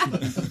like...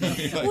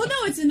 Well,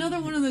 no, it's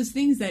another one of those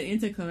things, that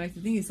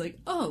anticlimactic thing. It's like,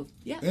 oh,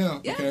 yeah, Yeah,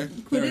 okay,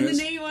 put there in it the is.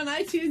 name on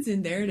iTunes,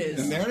 and there it is.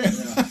 And there it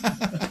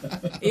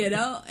is. You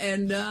know,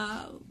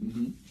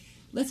 and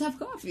let's have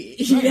coffee.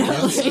 Right, You know,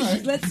 that's like,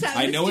 right. let's have.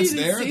 I know let's it's do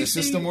the there. same The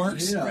system thing.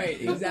 works. Yeah.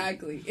 Right,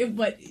 exactly.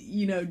 But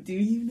you know, do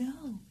you know?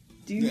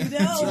 Do you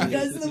That's know? right.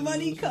 Does the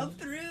money come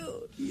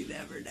through? You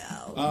never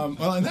know.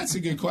 Well, and that's a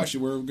good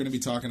question. We're going to be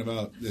talking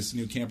about this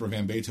new Camper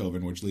Van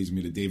Beethoven, which leads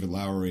me to David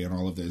Lowery and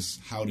all of this.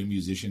 How do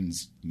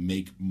musicians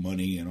make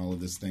money and all of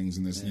these things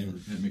in this new...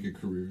 And make a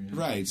career, yeah.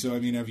 Right. So, I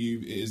mean,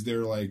 is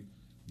there like,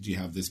 do you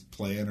have this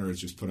plan, or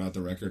it's just put out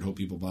the record, hope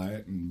people buy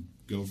it, and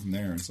go from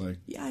there? It's like...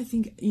 Yeah, I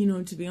think, you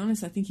know, to be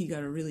honest, I think you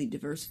got to really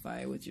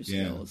diversify with your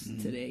Yeah. skills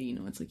today. You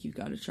know, it's like you've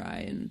got to try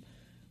and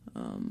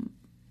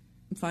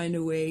find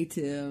a way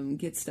to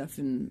get stuff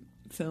in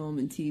film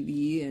and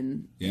TV,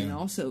 and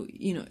also,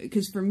 you know,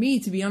 because for me,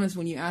 to be honest,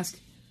 when you ask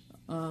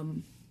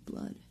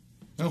Blood,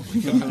 Oh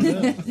my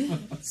God.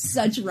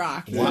 such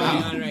rock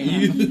Wow. going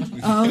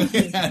on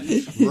right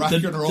now. Rock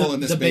and roll in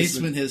this the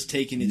basement has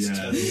taken its Yeah.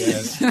 toll.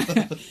 Yes.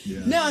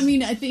 Yeah. No, I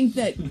mean, I think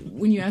that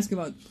when you ask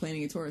about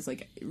planning a tour, it's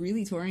like,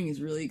 really, touring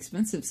is really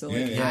expensive. So,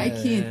 like, Yeah. I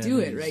can't do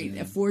it, right?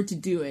 Yeah. Afford to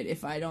do it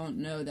if I don't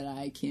know that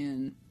I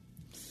can,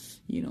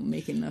 you know,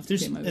 make enough to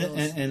There's, pay my bills.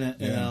 and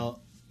Yeah.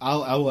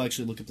 I will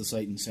actually look at the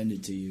site and send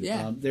it to you.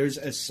 Yeah. There's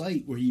a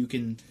site where you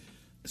can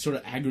sort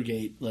of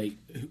aggregate like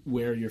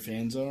where your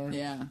fans are.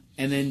 Yeah.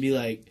 And then be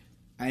like,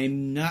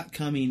 I'm not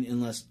coming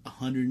unless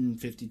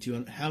 150,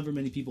 200, however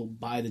many people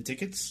buy the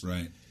tickets.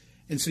 Right.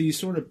 And so you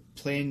sort of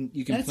plan.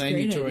 You can That's plan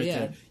great your tour. idea.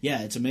 Right there.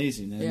 Yeah, it's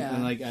amazing. And, Yeah.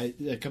 and like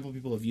a couple of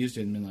people have used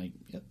it and been like,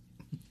 "Yep,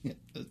 yeah,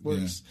 it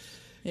works."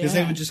 Yeah. Because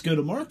they would just go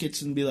to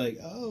markets and be like,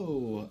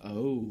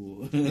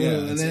 "Oh,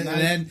 Yeah, and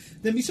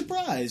then be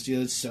surprised. You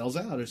know, it sells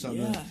out or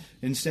something. Yeah.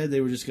 Instead,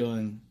 they were just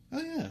going,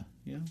 "Oh yeah,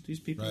 you know, these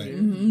people Right. are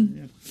here." Mm-hmm.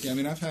 Yeah. Yeah, I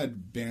mean, I've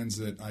had bands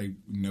that I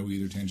know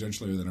either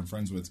tangentially or that I'm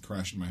friends with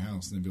crash in my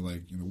house, and they'd be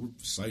like, you know, we're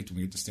psyched when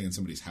we get to stay in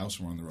somebody's house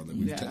when we're on the road. Like,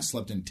 we've Yeah.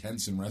 slept in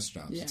tents and rest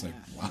stops. It's Yeah.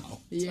 like, wow.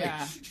 It's Yeah.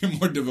 like, you're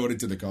more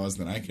devoted to the cause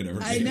than I could ever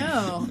be. I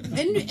know.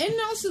 and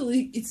also,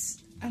 like, it's,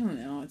 I don't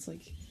know, it's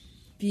like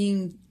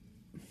being,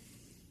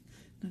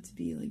 not to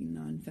be like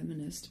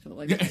non-feminist, but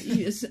like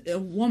just a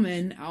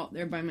woman out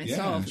there by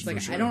myself. Yeah, It's for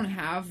like sure. I don't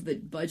have the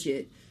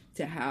budget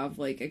to have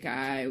like a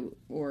guy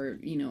or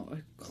a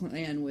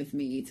clan with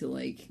me to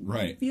like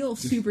feel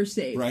super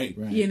safe. Right.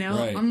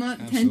 I'm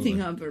not Absolutely.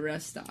 tenting up at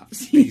rest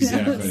stops.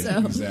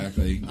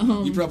 Exactly.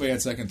 You probably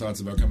had second thoughts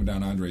about coming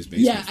down Andre's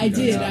basement. Yeah, I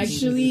did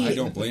actually. I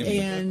don't blame you.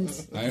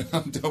 And I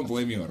don't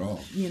blame you at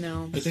all.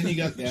 But then you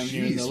got down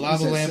here and the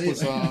lava lamp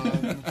was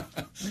on.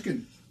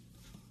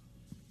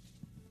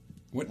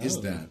 What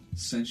is that?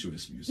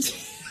 Sensuous music.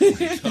 Oh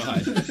my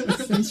God.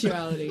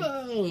 Sensuality.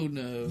 Oh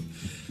no.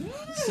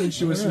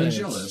 Sensuous and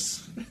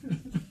jealous.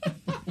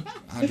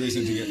 Andre's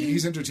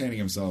he's entertaining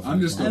himself. I'm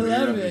just over here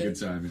love having it. a good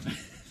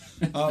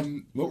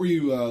time. What were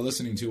you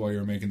listening to while you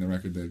were making the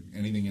record? That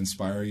anything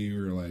inspire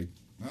you, or like,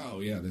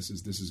 oh yeah, this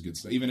is good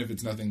stuff. Even if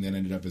it's nothing that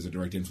ended up as a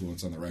direct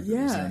influence on the record.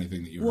 Yeah. Was there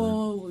anything that you heard?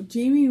 Well,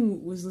 Jamie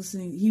was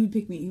listening. He would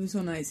pick me. He was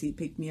so nice. He'd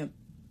pick me up.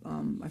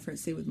 My friend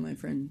stayed with my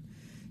friend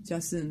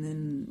Justin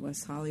in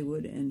West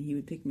Hollywood, and he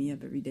would pick me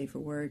up every day for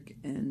work.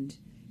 And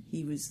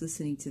he was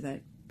listening to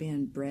that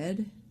band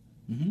Bread.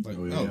 Like,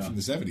 from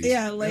the 70s.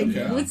 Yeah, like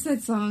Okay. what's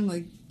that song?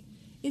 Like,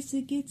 it's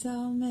a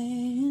guitar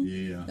man.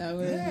 Yeah. That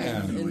was,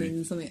 Yeah. and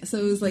then something. So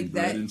it was like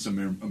Bread that. in some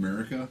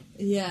America.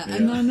 Yeah, Yeah.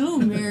 and I know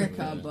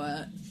America,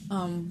 but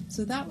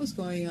so that was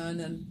going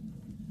on, and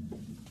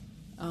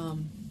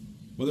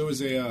Well, there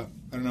was I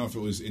don't know if it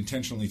was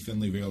intentionally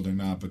thinly veiled or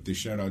not, but the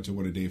shout out to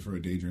What a Day for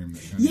a Daydream.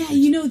 That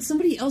kind of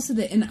somebody else did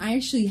it, and I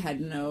actually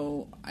had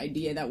no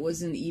idea that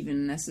wasn't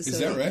even necessary. Is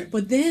that right?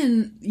 But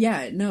then,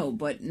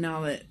 but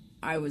now that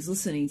I was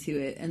listening to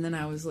it, and then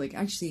I was like,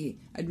 actually,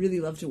 I'd really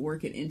love to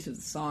work it into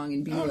the song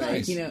and be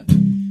nice.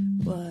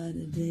 what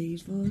a day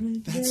for a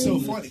That's so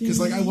funny, because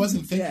like I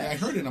wasn't thinking, Yeah. I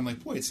heard it, and I'm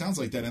like, boy, it sounds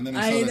like that, and then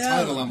I saw I the know.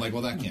 title, I'm like,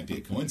 well, that can't be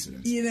a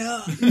coincidence.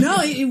 No,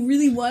 it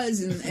really was,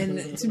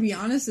 and to be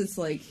honest, it's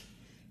like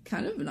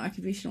kind of an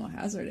occupational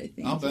hazard, I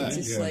think. I'll bet. It's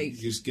just Yeah. like,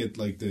 you just get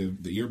like the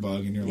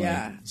earbug, and you're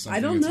yeah, like, something I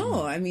don't gets in know.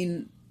 there. I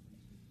mean,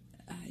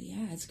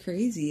 it's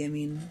crazy. I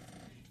mean,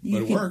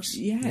 But it works.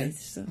 Yeah,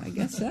 so I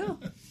guess so.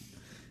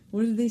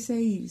 What did they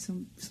say?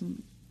 Some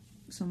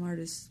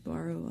artists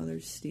borrow,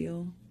 others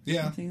steal.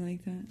 Yeah. Something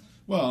like that.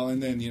 Well,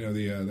 and then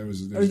there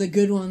was Or the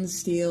good ones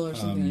steal, or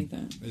something like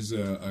that. There's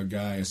a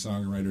guy, a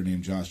songwriter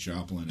named Josh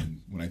Joplin,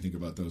 and when I think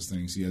about those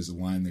things, he has a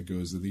line that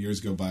goes, "The years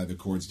go by, the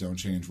chords don't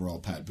change. We're all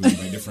Pat Boone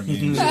by different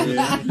names." And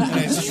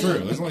it's true.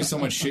 There's only so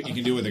much shit you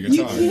can do with a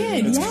guitar.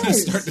 can, It's going to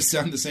yes. start to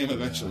sound the same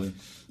eventually.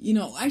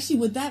 Actually,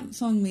 what that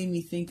song made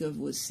me think of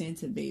was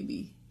Santa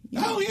Baby.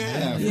 Oh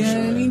yeah, for You know sure,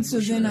 what I mean? So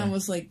for then sure. I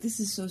was like, this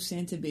is so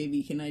Santa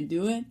Baby, can I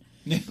do it?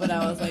 But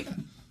I was like,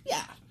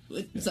 yeah,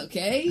 it's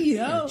okay,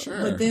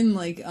 Sure. But then,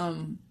 like,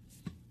 a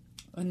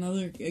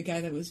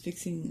guy that was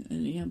fixing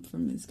an amp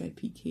from this guy,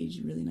 Pete Cage,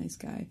 a really nice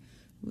guy,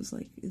 was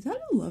like, is that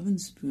a Lovin'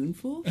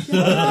 Spoonful?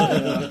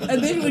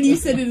 And then when you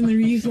said it in the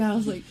review, I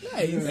was like,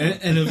 nice.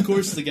 And of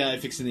course, the guy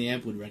fixing the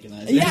amp would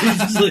recognize it. Yeah. He's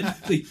just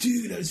like,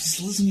 dude, I was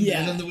just listening to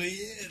that on the way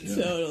in.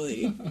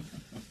 Totally.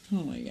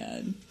 Oh my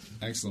god.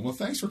 Excellent. Well,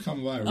 thanks for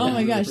coming by. I Oh my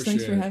really gosh, thanks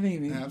appreciate for it.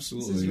 having me.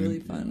 Absolutely. This is really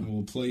And fun.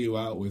 We'll play you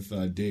out with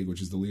Dig,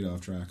 which is the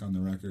lead-off track on the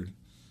record.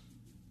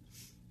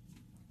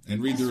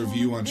 And read the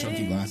review on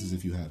Chunky Glasses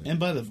if you have it. And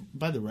by the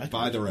record.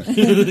 By the record.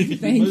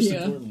 Thank Most you.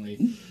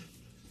 importantly.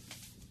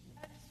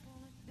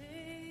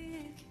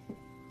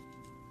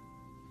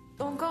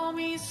 Don't call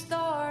me a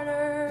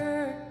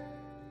starter.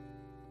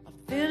 I'll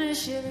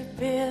finish every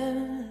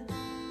bit.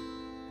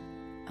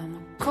 I'm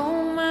a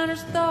coal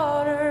miner's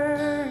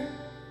daughter.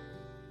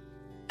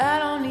 I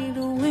don't need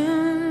to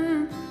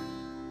win.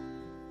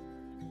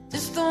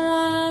 Just don't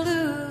wanna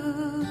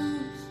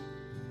lose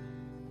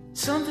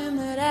something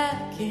that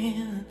I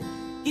can't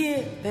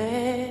get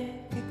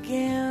back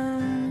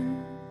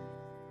again.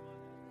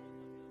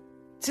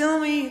 Tell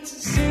me it's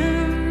a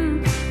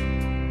sin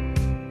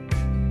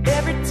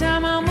every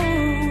time I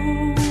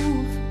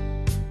move.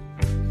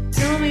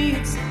 Tell me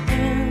it's the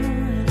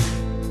end.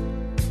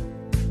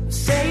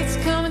 Say it's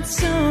coming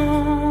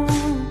soon.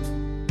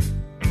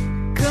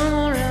 Come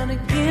around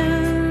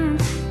again.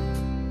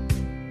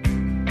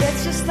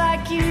 That's just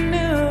like you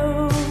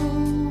knew.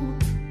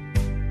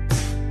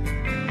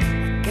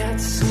 I got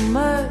so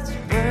much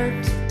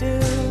work to do.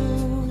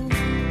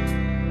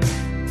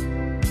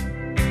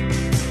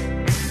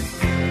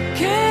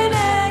 Can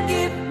I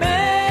get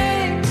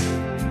back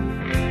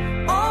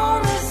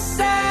on the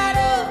side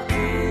of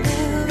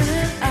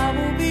living? I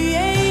will be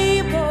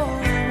able.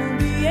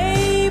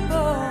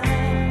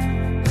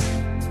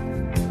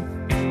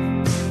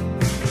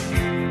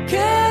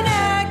 Can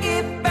I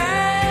get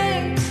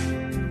back?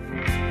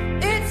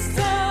 It's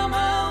time I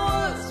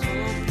was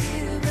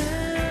forgiven.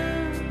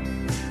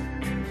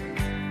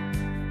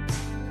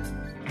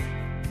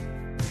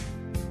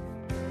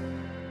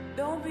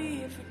 Don't be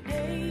here for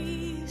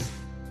days.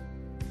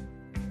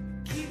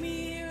 Keep me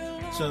here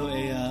alone. So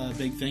a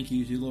big thank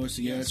you to Laura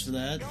Segaris for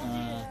that.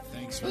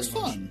 Thanks It was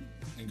very much. fun.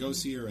 And go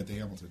see her at the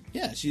Hamilton.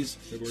 Yeah, she's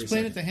February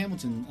playing 2nd. at the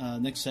Hamilton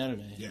next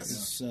Saturday.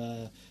 Yes. There's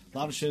a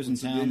lot of shows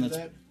What's the in date town. of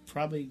That's that?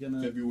 probably going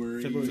to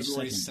February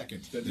 2nd. The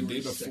February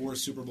day before 2nd.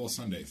 Super Bowl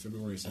Sunday,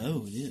 February 2nd.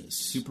 Oh, it is.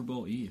 Super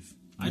Bowl Eve.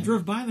 I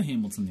drove by the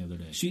Hamilton the other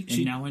day,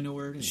 and now I know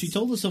where it is. She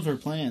told us of her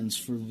plans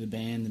for the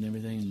band and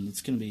everything, and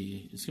it's gonna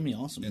be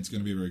awesome. It's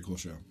gonna be a very cool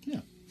show.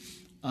 Yeah.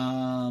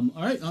 All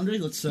right, Andre,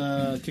 let's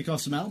kick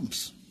off some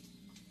albums.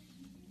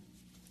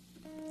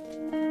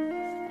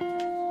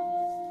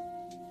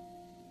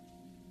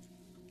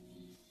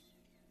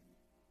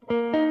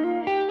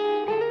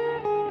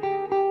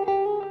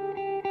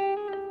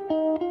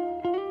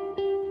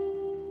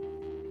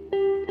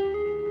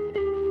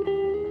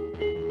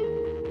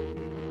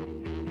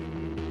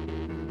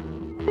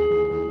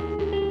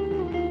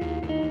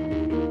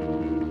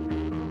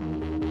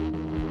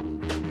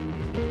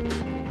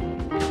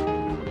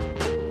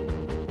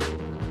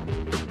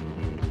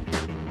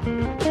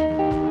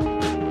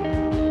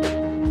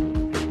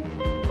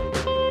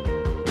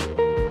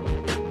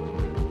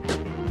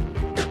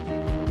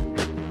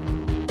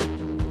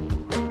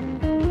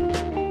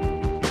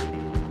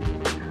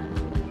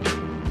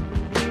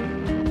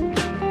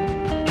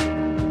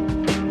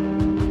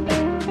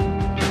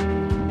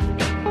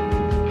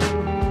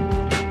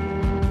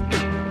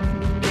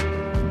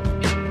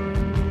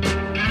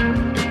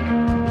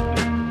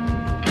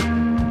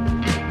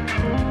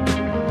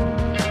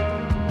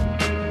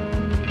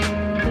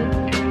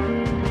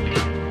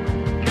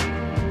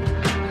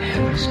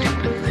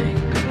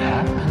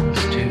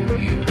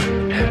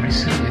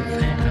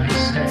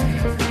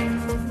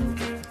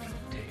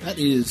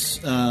 Is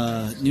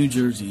New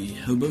Jersey,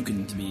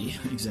 Hoboken to be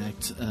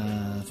exact.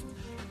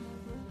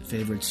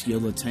 Favorites,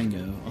 Yola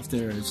Tango. Off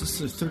there, is this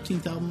their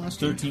 13th album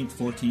last year? 13th,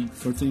 14th.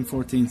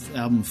 14th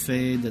album,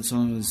 Fade. That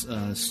song is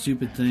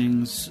Stupid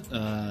Things.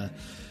 This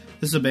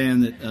is a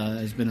band that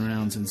has been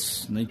around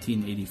since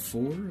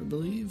 1984, I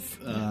believe.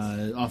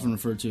 Often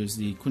referred to as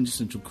the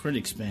quintessential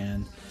Critics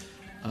band.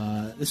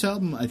 This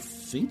album, I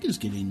think, is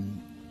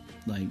getting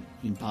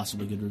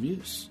impossibly good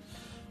reviews.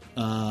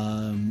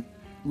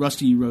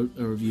 Rusty wrote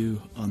a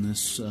review on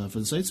this for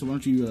the site, so why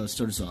don't you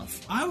start us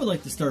off? I would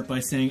like to start by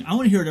saying I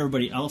want to hear what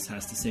everybody else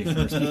has to say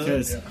first,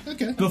 because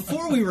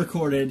before we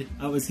recorded,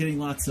 I was getting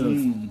lots of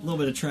little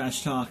bit of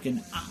trash talk,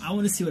 and I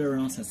want to see what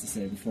everyone else has to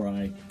say before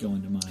I go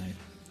into my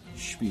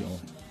spiel.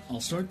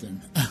 I'll start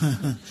then.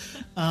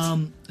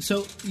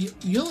 So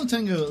Yola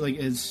Tango,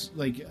 is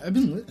I think I've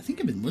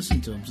been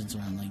listening to them since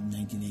around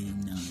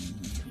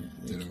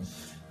 1989.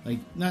 I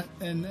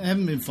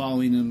haven't been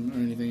following them or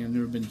anything. I've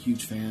never been a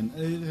huge fan.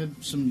 They've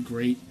had some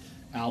great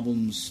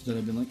albums that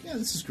I've been yeah,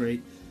 this is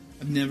great.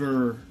 I've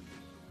never,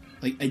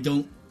 I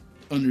don't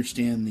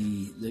understand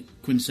the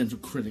quintessential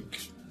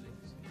critic,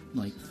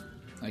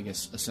 I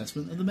guess,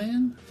 assessment of the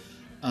band.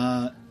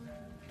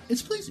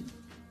 It's pleasing.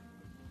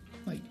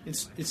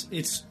 It's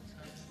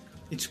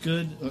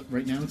good.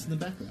 Right now, it's in the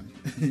background.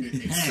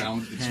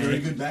 It's very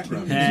good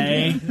background.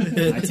 Hey,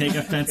 I take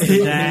offense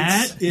to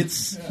that.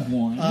 It's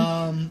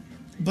one.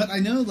 But I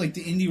know, the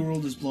indie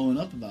world is blowing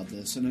up about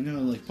this, and I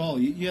know, Paul,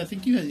 I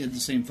think you had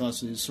the same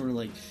thoughts. It's sort of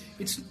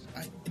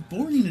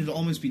boring would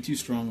almost be too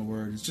strong a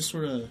word. It's just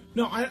sort of...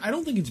 No, I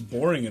don't think it's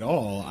boring at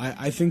all.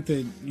 I think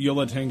that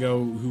Yola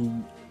Tango,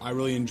 who I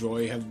really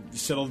enjoy, have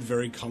settled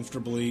very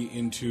comfortably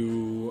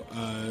into,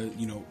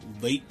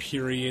 late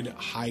period,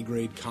 high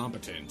grade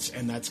competence,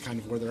 and that's kind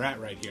of where they're at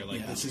right here.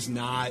 This is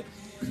not...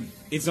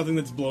 It's nothing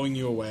that's blowing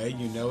you away.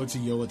 It's a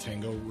Yola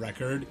Tango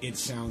record. It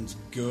sounds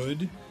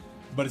good.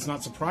 But it's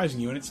not surprising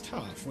you, and it's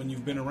tough when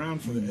you've been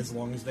around for as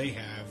long as they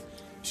have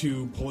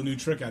to pull a new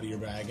trick out of your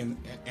bag, and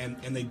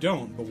they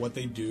don't. But what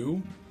they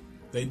do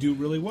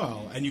really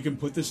well, and you can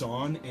put this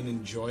on and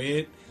enjoy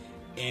it,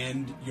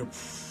 and you're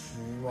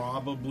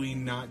probably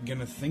not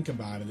gonna think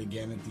about it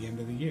again at the end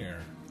of the year.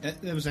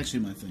 That was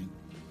actually my thing.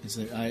 Is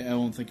that I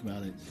won't think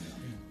about it.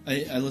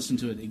 I listened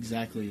to it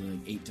exactly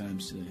 8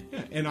 times today.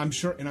 Yeah, and I'm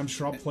sure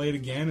I'll play it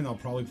again, and I'll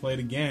probably play it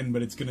again.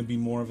 But it's going to be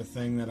more of a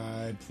thing that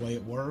I play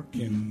at work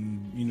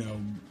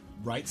and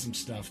write some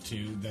stuff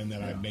to than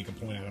that I make a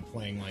point out of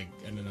playing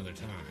at another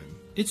time.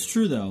 It's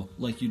true though,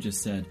 like you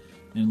just said,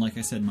 and like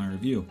I said in my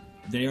review,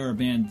 they are a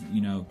band.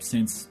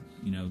 Since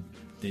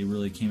they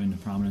really came into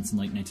prominence in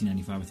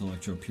 1995 with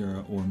Electro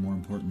Pura, or more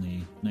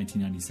importantly,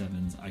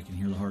 1997's "I Can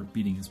Hear the Heart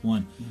Beating" is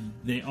one.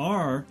 They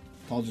are.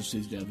 Paul just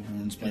used the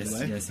horns, by the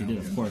way. Yes, he did.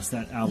 Of course,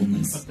 that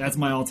album that's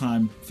my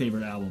all-time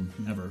favorite album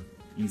ever,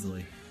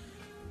 easily.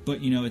 But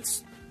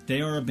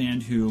they are a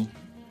band who,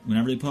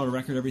 whenever they put out a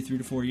record every 3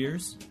 to 4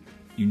 years,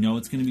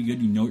 it's going to be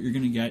good. You know what you're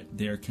going to get.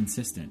 They're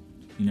consistent.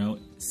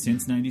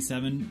 Since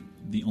 '97,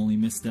 the only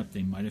misstep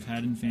they might have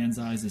had in fans'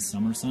 eyes is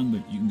Summer Sun,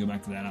 but you can go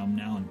back to that album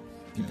now and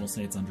people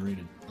say it's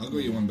underrated. I'll go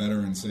you one better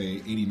and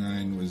say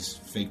 '89 was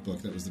Fake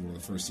Book. That was one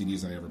of the first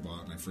CDs I ever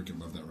bought, and I freaking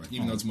love that record.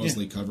 Even though it's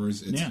mostly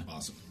covers, it's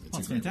awesome.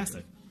 It's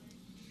fantastic. Record.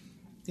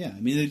 Yeah, I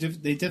mean,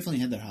 they definitely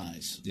had their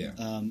highs. Yeah.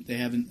 They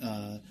haven't...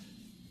 I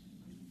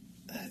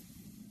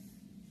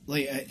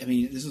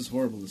mean, this is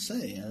horrible to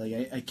say.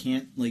 I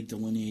can't,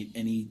 delineate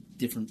any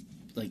different,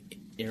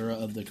 era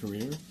of the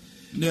career.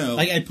 No.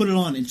 I put it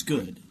on, it's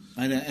good.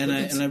 I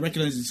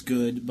recognize it's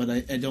good, but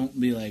I don't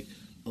be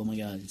oh my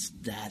god, it's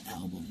that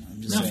album.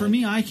 I'm just for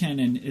me, I can,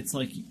 and it's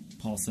like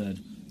Paul said,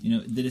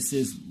 this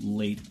is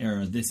late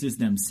era. This is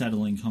them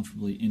settling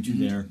comfortably into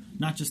their,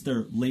 not just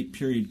their late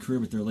period career,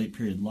 but their late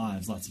period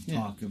lives. Lots of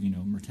talk of,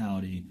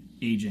 mortality,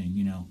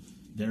 aging,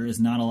 There is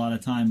not a lot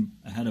of time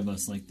ahead of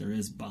us like there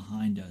is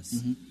behind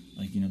us.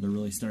 Like, they're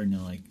really starting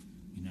to, like,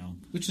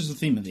 Which is the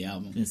theme of the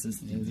album. This is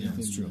the theme. Yeah,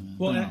 it's true.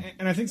 Well,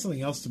 and I think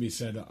something else to be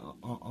said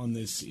on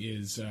this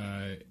is,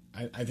 I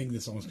think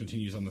this almost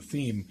continues on the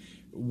theme.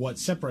 What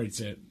separates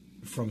it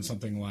from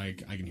something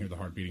like I Can Hear the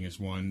Heart Beating is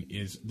one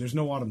is there's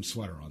no autumn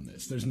sweater on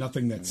this. There's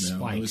nothing that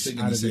spikes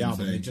out of the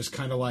album. It just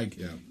kind of like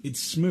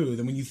it's smooth.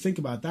 And when you think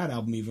about that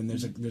album, even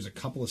there's a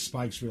couple of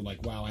spikes where you're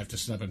like, wow, I have to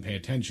stop and pay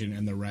attention,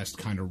 and the rest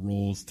kind of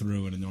rolls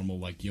through in a normal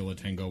like Yo La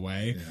Tengo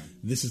way. Yeah.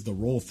 This is the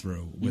roll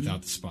through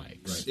without the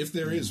spikes. Right. If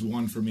there is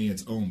one for me,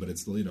 it's Ohm, but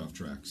it's the leadoff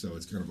track, so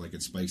it's kind of like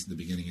it spikes at the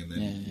beginning and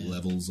then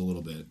levels a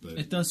little bit. But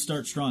it does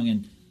start strong,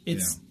 and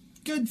it's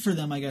good for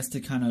them, I guess, to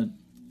kind of,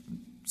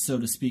 so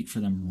to speak, for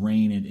them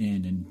rein it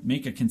in and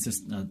make a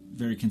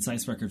very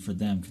concise record for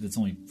them, because it's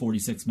only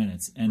 46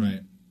 minutes,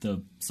 and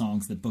the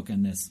songs that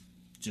bookend this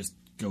just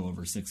go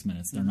over 6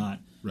 minutes. They're not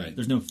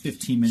there's no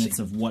 15 minutes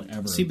of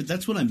whatever. See, but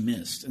that's what I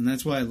missed, and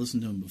that's why I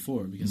listened to him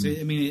before, because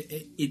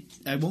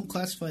I won't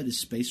classify it as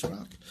space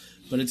rock,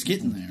 but it's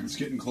getting there. It's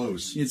getting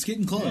close. It's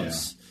getting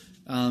close.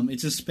 Yeah.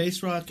 It's as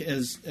space rock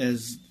as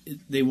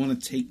they want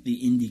to take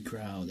the indie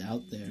crowd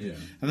out there,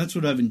 and that's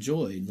what I've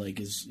enjoyed. Like,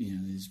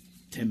 these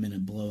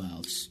 10-minute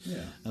blowouts.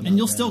 Yeah. And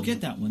you'll still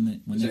get that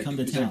when they come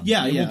to town.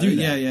 Yeah, they will do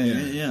that.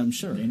 Yeah, I'm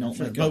sure.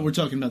 But we're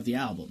talking about the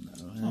album,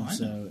 though.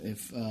 So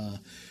if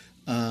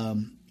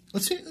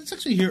let's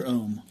actually hear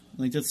Ohm.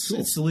 Like, that's cool.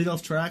 It's the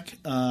lead-off track,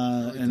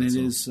 and it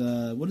is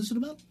what is it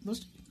about?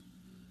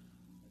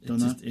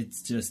 It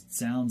just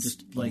sounds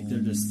like they're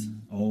just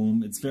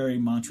Ohm. It's very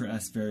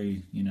mantra-esque,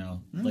 very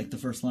like the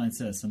first line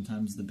says.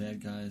 Sometimes the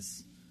bad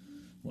guys.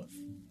 What?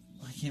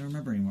 I can't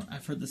remember anymore.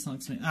 I've heard this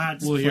song so many.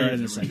 We'll hear it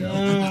in a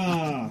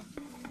second.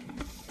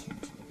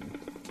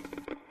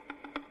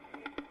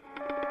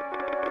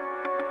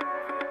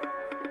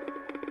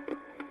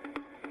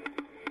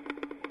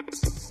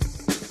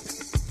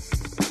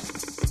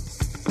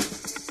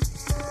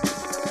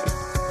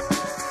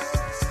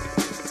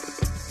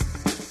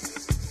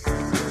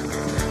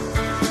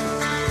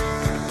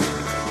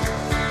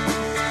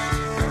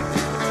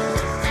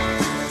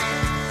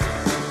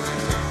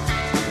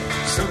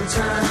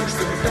 Sometimes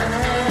the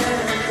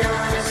bad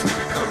guys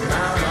come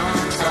out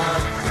on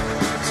top.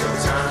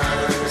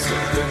 Sometimes the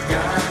good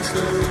guys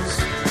lose.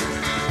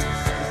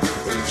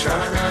 We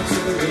try not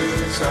to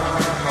lose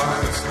our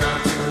hearts,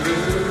 not to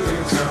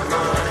lose our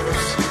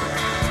minds.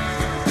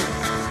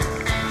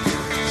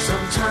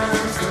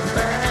 Sometimes the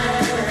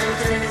bad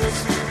days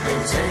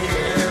maintain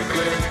their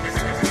grip.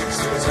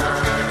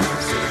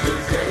 Sometimes the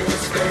good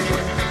days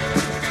fade.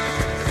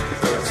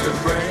 But the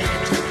brain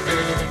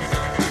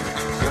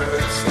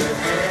hurts the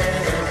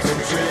head to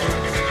drink.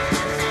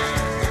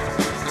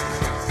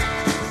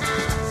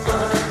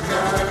 But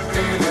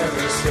nothing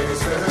ever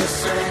stays the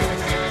same.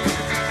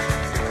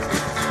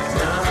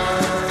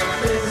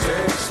 Nothing's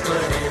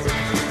explained.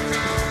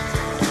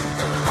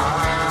 The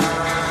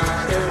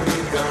higher we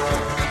go,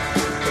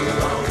 the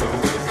longer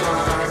we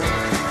climb.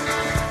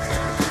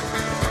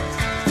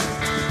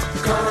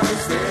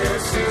 'Cause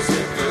this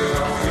isn't the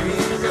all we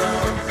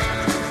know.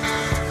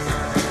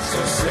 So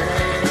say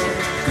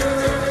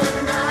good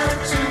night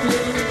to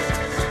me.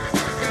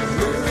 And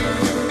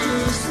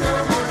lose no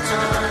more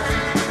time.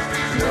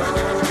 No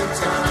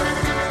time.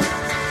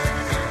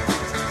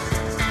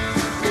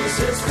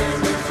 Resisting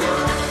the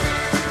flow.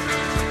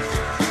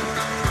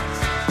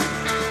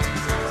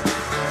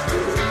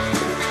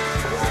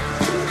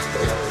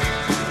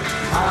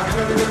 I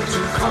heard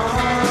you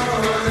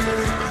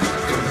calling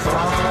from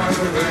far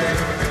away.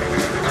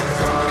 I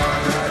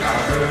thought that I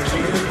heard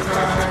you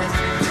cry.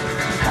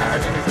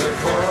 Hadn't the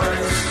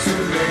voice to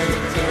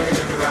make it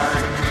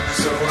right,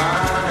 so I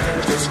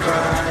just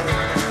cried.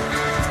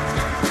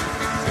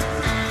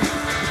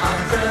 I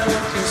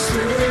felt you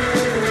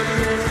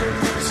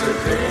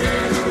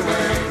slipping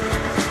away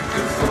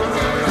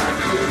before I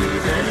could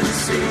even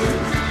see.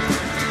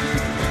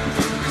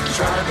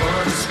 Tried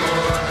once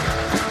more,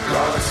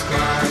 lost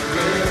my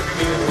grip,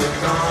 you were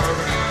gone.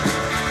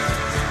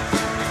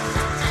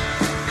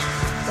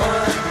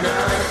 But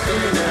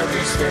nothing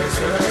ever stays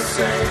the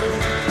same.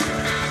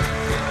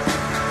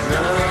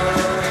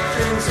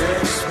 Nothing's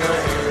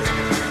explained.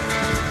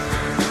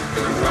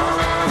 The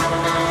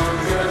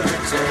longer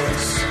it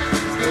takes,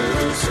 the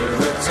looser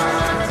the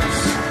times.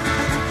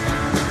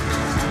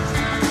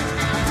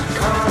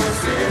 'Cause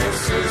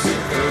this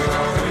isn't the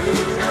all we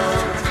know.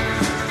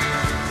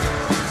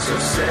 So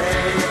say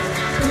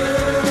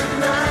good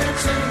night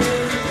to me.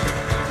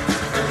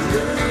 And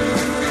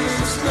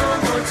lose no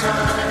more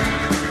time.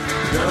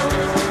 No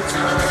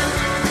time.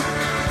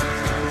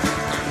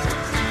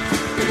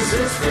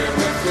 Resisting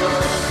the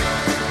flow.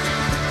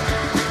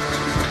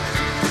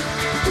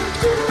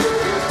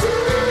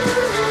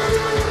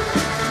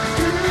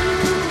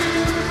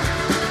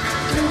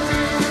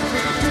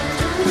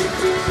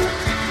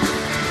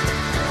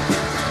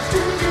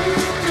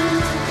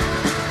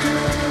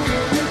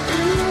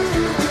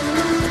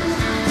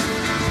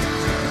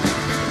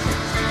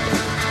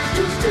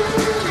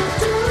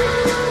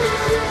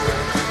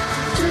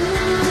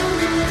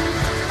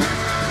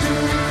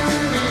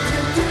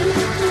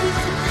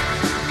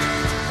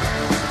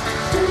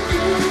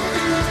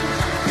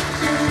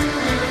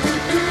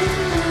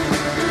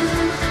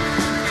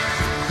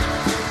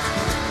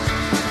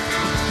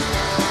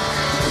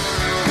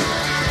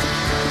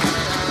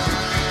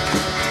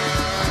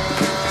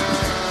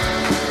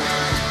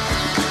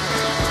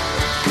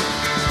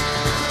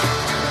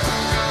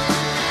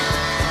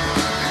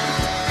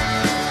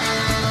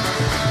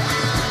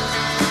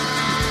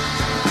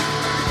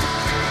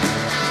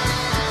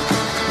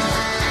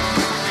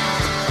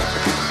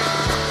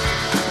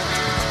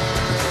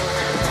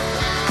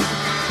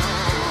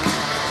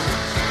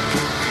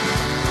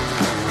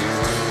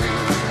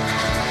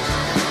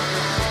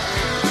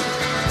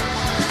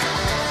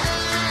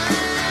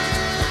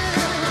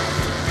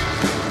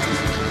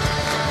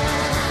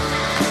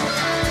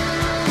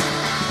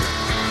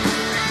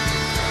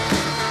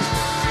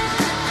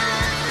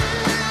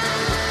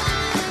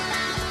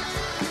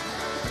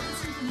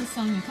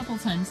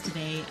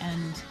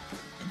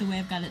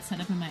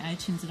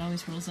 iTunes, it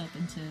always rolls up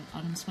into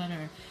Autumn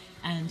Sweater.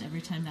 And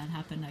every time that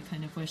happened, I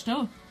kind of wished,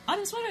 oh,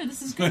 Autumn Sweater,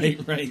 this is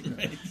great. Right.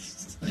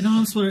 And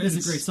Autumn Sweater is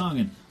a great song,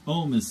 and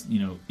Ohm is,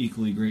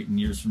 equally great, and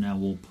years from now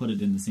we'll put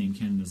it in the same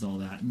canon as all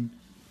that. And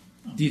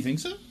do you think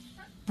so?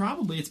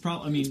 Probably.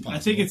 I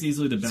think it's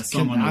easily the best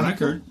song on the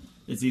record.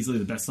 It's easily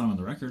the best song on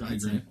the record,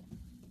 I'd say.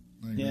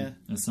 I agree. Yeah.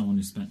 As someone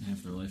who spent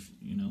half their life,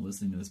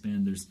 listening to this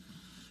band, there's,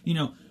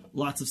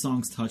 lots of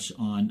songs touch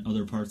on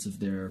other parts of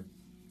their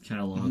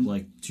catalog,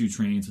 like Two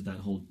Trains with that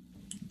whole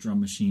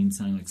drum machine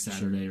sounding like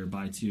Saturday or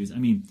By Twos. I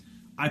mean,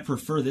 I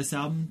prefer this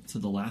album to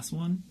the last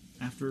one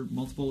after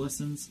multiple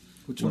listens.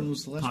 Which one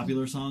was the last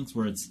Popular songs,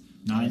 where it's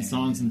 9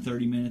 songs in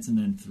 30 minutes and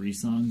then 3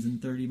 songs in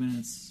 30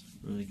 minutes.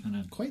 Really kind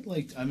of... Quite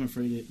like Not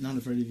Afraid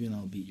of You and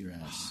I'll Beat Your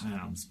Ass. That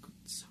album's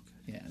so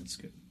good. Yeah, it's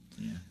good.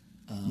 Yeah.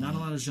 Not a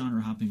lot of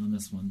genre hopping on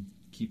this one,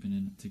 keeping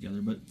it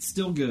together, but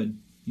still good.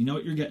 You know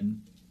what you're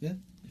getting. Yeah.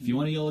 If you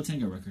want a Yo La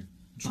Tengo record,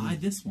 buy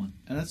this one.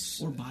 And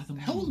that's, or buy them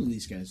all. How old are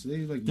these guys? Are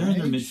they they're in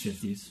their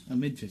mid-50s.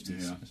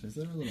 Mid-50s. Yeah. So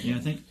they're a little Yeah, I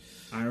think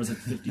Ira's like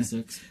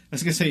 56. I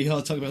was going to say, you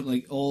all talk about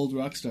like old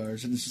rock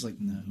stars, and it's just like,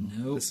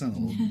 no. That's not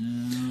old.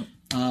 No.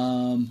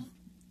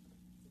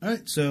 All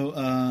right, so They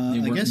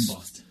I work guess, in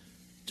Boston.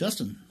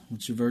 Justin,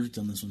 what's your verdict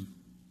on this one?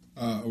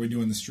 Are we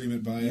doing the stream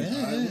it by it?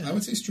 Yeah. I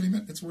would say stream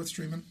it. It's worth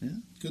streaming. Yeah.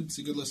 Good. It's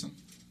a good listen.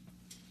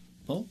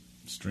 Paul?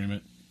 Stream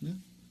it. Yeah.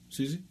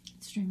 Susie?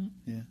 Stream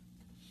it. Yeah.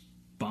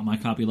 Bought my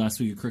copy last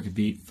week of Crooked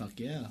Beat. Fuck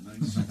yeah.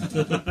 Nice.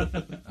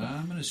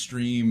 I'm going to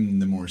stream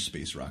the more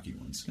space rocky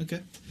ones.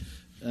 Okay.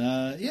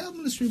 Yeah, I'm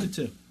going to stream it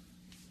too.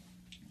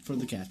 For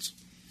the cats.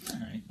 All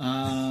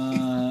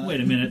right.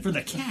 Wait a minute. For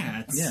the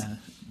cats? Yeah.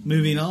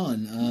 Moving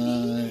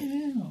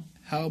on.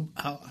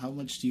 How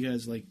much do you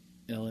guys like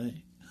L.A.?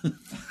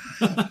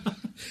 Well,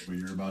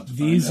 you're about to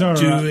These find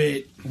are out. Do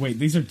it. Wait,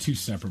 these are two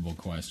separable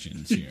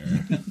questions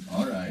here.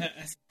 All right.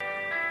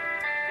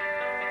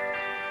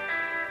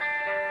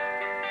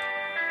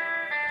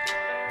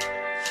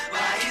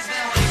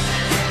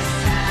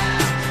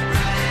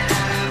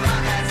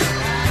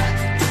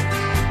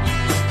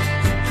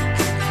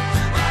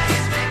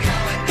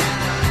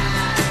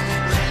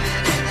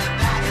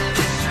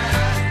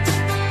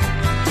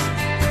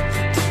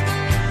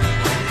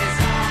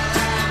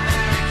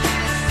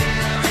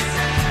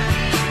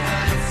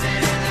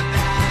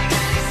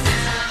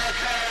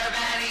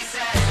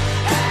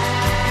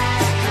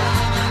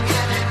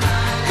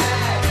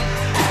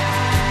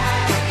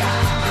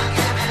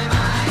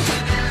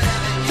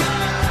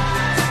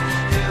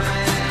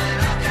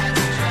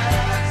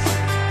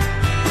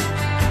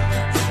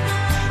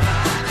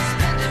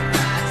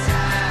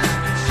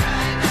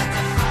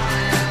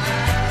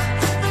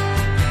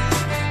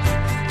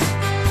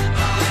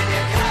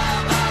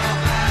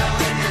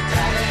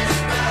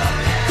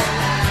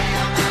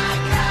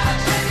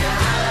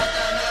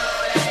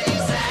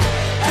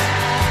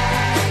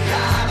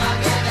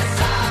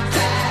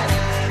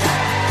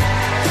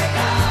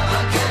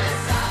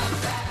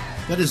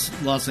 That is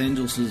Los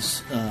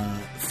Angeles'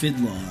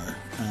 FIDLAR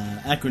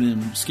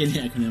acronym, skinny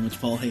acronym, which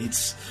Paul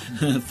hates.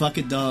 Fuck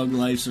it, dog,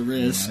 life's a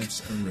risk.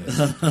 Life's a risk.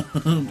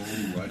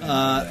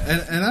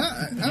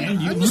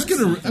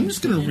 I'm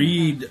just gonna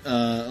read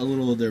a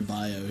little of their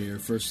bio here.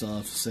 First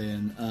off,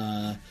 saying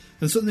and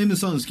so the name of the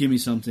song is "Give Me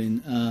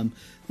Something."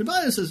 Their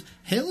bio says,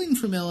 "Hailing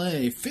from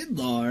L.A.,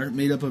 FIDLAR,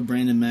 made up of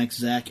Brandon, Max,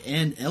 Zach,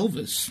 and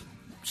Elvis,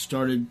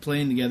 started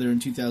playing together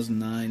in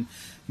 2009."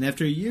 And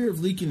after a year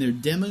of leaking their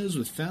demos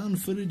with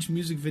found footage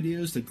music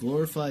videos that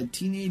glorified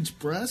teenage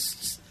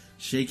breasts,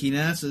 shaking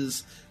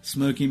asses,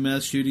 smoking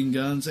meth, shooting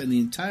guns, and the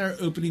entire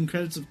opening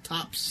credits of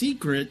Top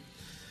Secret,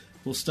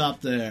 we'll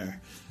stop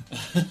there.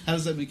 How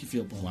does that make you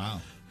feel, Paul?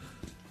 Wow.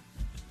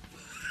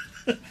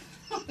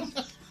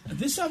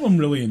 This album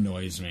really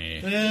annoys me.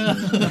 Yeah.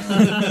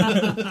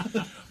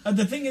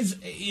 The thing is,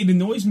 it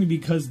annoys me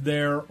because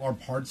there are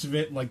parts of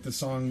it, like the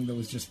song that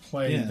was just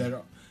played,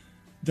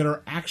 that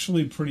are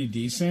actually pretty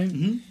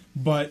decent.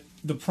 But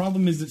the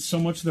problem is that so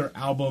much of their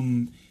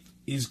album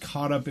is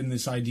caught up in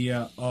this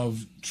idea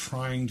of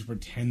trying to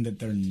pretend that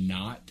they're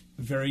not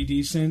very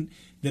decent,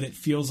 that it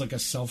feels like a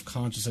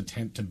self-conscious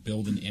attempt to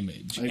build an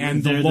image.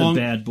 And they're the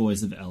bad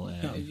boys of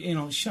L.A.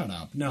 No, shut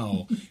up.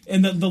 No.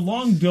 And the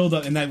long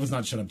build-up, and that was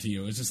not shut up to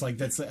you. It's just like,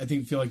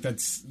 feel like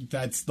that's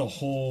the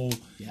whole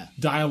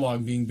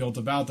dialogue being built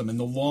about them. And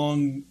the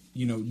long,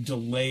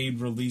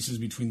 delayed releases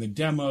between the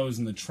demos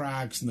and the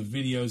tracks and the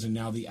videos and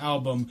now the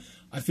album,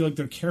 I feel like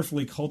they're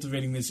carefully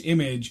cultivating this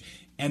image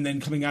and then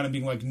coming out and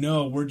being like,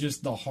 no, we're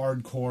just the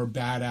hardcore,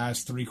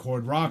 badass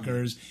 3-chord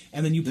rockers.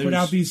 And then you put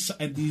out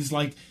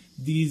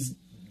these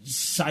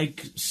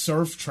psych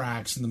surf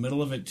tracks in the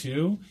middle of it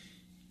too.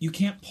 You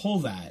can't pull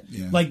that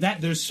like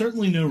that. There's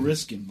certainly no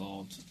risk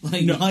involved.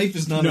 Life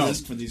is not a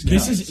risk for these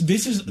guys.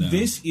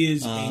 This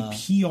is a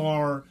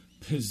PR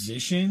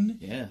position,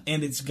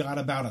 and it's got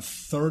about a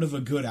third of a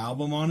good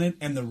album on it,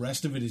 and the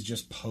rest of it is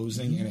just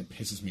posing, and it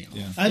pisses me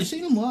off. I've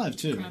seen them live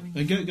too.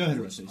 Go ahead,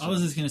 Rusty. I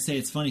was just going to say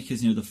it's funny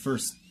because the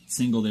first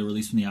single they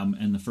released from the album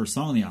and the first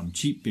song on the album,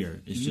 "Cheap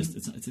Beer," is just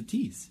it's a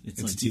tease.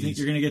 It's like, do you think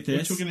you're going to get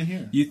this? Which we're going to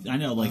hear. I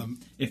know,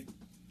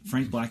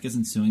 Frank Black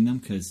isn't suing them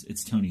because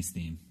it's Tony's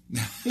theme.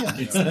 Yeah.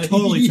 It's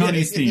totally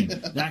Tony's theme.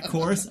 That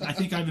chorus, I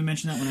think I even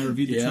mentioned that when I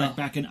reviewed the track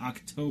back in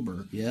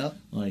October. Yeah.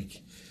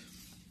 Like,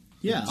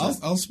 yeah.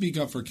 I'll speak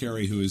up for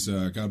Carrie, who is,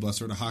 God bless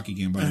her, at a hockey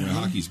game. By the way,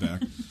 hockey's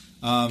back.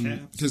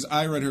 Because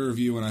I read her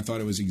review and I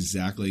thought it was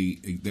exactly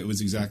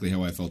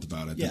how I felt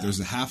about it. Yeah. That there's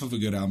a half of a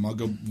good album. I'll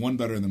go one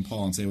better than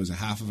Paul and say it was a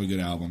half of a good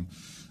album.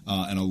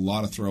 And a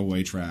lot of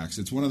throwaway tracks.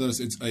 It's one of those.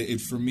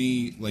 It for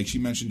me, like she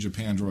mentioned,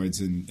 Japandroids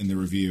in the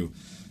review,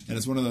 and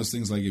it's one of those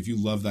things. Like if you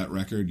love that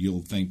record,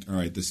 you'll think, all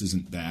right, this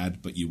isn't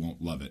bad, but you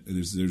won't love it.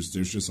 There's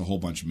just a whole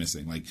bunch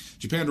missing. Like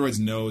Japandroids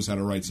knows how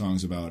to write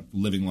songs about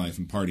living life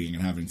and partying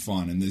and having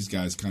fun, and these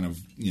guys kind of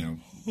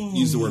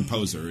use the word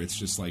poser. It's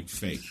just like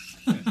fake.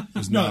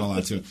 There's not a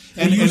lot to it.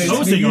 And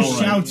it's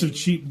shouts of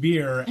cheap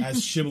beer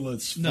as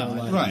shibboleths.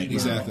 Right,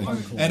 exactly.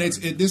 And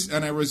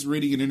and I was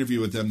reading an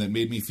interview with them that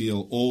made me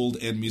feel old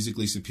and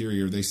musically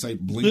superior. They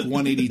cite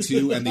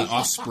Blink-182 and The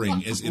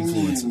Offspring as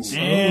influences.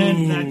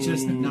 And that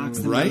just knocks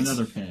them on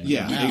another peg.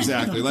 Yeah,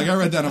 exactly. Like I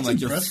read that, I'm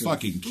like, you're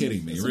fucking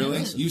kidding me.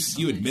 Really?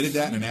 You admitted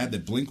that in an ad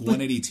that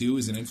Blink-182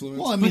 is an influence?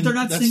 Well, I mean, but they're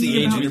not that's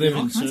the age we live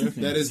in, sir.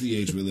 That is the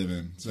age we live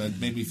in. So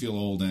that made me feel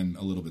old and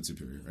a little bit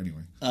superior.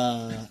 Anyway.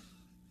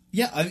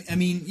 Yeah, I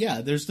mean,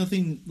 there's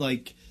nothing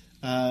like.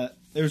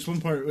 There's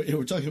one part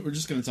we're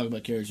just going to talk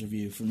about Carrie's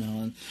review from now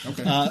on.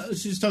 Okay.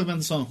 She's talking about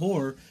the song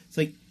 "Horror." It's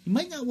like you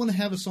might not want to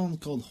have a song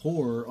called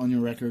 "Horror" on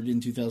your record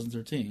in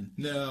 2013.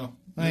 No,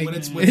 like,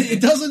 it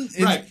doesn't.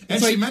 Right,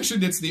 and like, she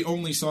mentioned it's the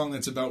only song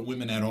that's about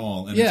women at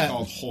all, and it's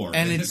called "Whore,"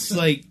 and it's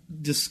like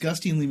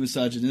disgustingly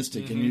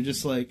misogynistic, and you're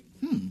just like,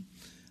 cocaine,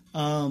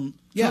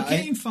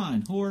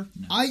 fine, whore.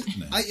 No. I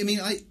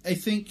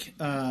think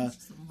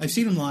I've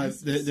seen them live.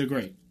 They're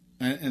great.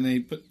 And they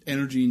put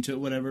energy into it,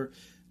 whatever.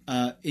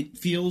 It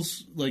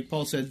feels, like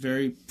Paul said,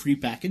 very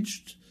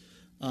prepackaged.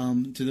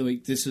 To the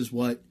like, this is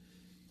what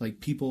like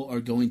people are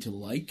going to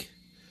like.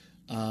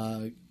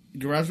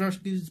 Garage rock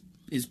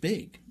is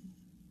big.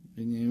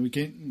 And, we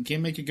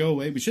can't make it go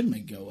away. We shouldn't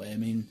make it go away. I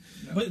mean,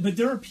 but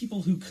there are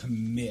people who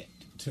commit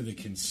to the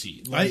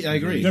conceit. Like, I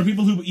agree. There are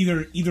people who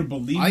either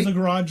believe the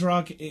garage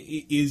rock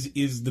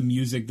is the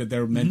music that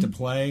they're meant to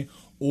play,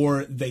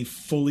 or they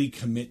fully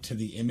commit to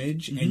the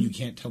image, and you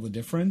can't tell the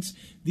difference.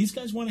 These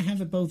guys want to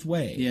have it both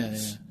ways. Yeah.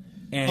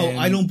 And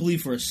I don't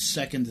believe for a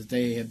second that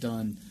they have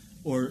done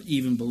or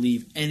even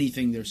believe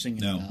anything they're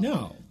singing about.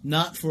 No.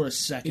 Not for a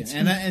second.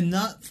 And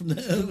not from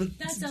the...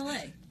 That's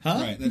L.A. Huh?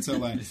 Right, that's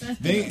LA.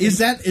 Is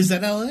that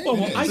LA?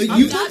 Well,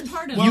 you not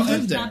part of you it.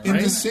 lived there, In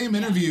right? the same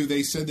interview,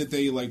 they said that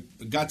they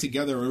got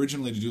together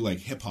originally to do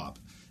hip hop,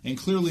 and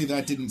clearly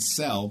that didn't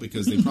sell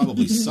because they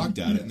probably sucked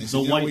at it. And they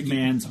said,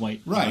 man's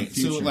white right?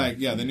 future. So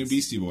the new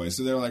Beastie Boys.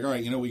 So they were like, all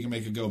right, we can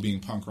make a go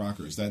being punk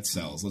rockers. That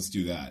sells. Let's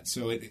do that.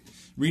 So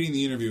reading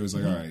the interview was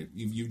like, all right,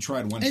 you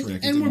tried one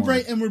trick, and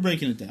we're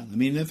breaking it down. I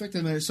mean, the fact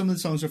that some of the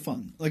songs are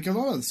fun. Like a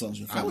lot of the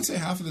songs are fun. I would say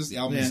half of this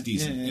album is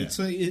decent.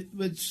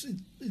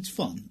 It's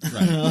fun.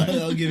 Right.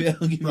 I'll give you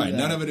right. that.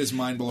 None of it is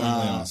mind-blowingly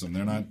awesome.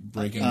 They're not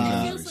breaking.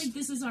 It feels like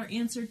this is our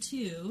answer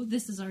to.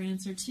 This is our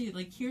answer to.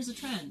 Like, here's a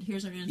trend.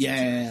 Here's our answer. To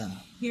it.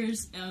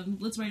 Here's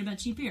let's write about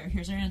cheap beer.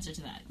 Here's our answer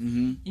to that.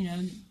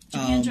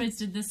 Androids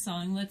did this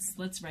song.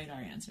 Let's write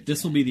our answer.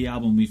 This will be the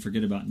album we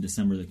forget about in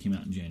December that came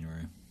out in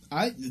January.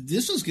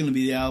 This is going to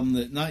be the album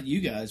that not you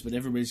guys, but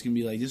everybody's going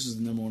to be like, this is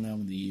the number one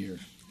album of the year.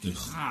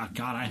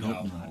 God, I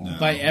hope not. No.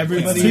 By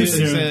everybody who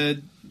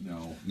said.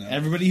 No.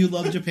 Everybody who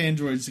loved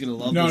Japandroids is going to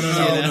love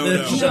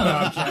this shit. Shut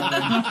up,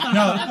 Kevin.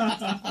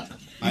 No.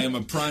 I am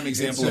a prime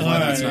example of why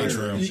that's not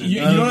true.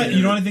 You know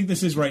what I think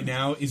this is right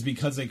now is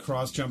because they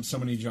cross-jumped so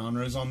many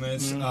genres on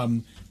this,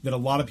 that a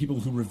lot of people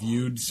who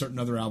reviewed certain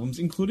other albums,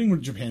 including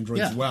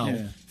Japandroids as well,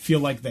 feel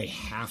like they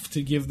have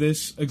to give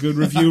this a good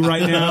review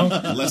right now.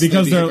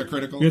 because they're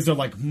hypocritical. Because they're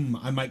like,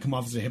 I might come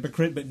off as a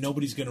hypocrite, but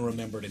nobody's going to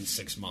remember it in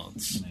 6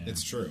 months. Yeah.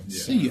 It's true. Yeah.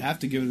 So you have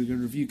to give it a good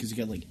review because you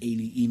got like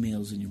 80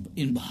 emails in your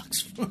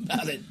inbox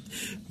about it.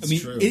 I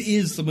mean, it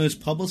is the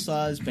most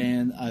publicized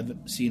band I've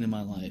seen in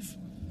my life.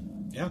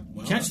 Yeah,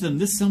 catch them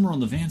this summer on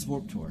the Vans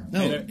Warped Tour.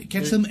 No,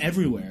 catch them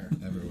everywhere.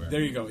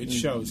 There you go. It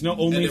shows. No,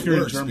 only if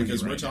you're in Germany.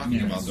 Because we're talking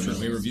about them and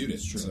we reviewed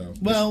it. So.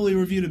 Well, we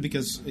reviewed it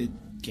because it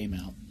came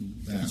out.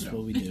 That's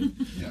what we do.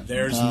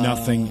 There's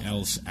nothing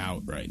else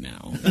out right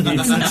now.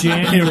 It's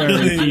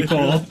January,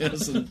 people. Get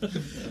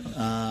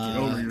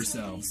over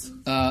yourselves.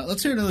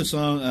 Let's hear another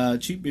song,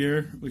 Cheap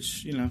Beer,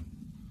 which,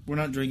 we're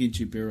not drinking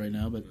cheap beer right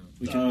now, but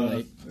we can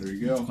relate. There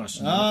you go.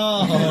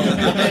 I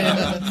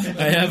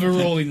have a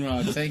Rolling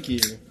Rock. Thank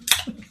you.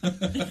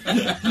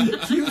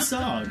 Cute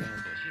song.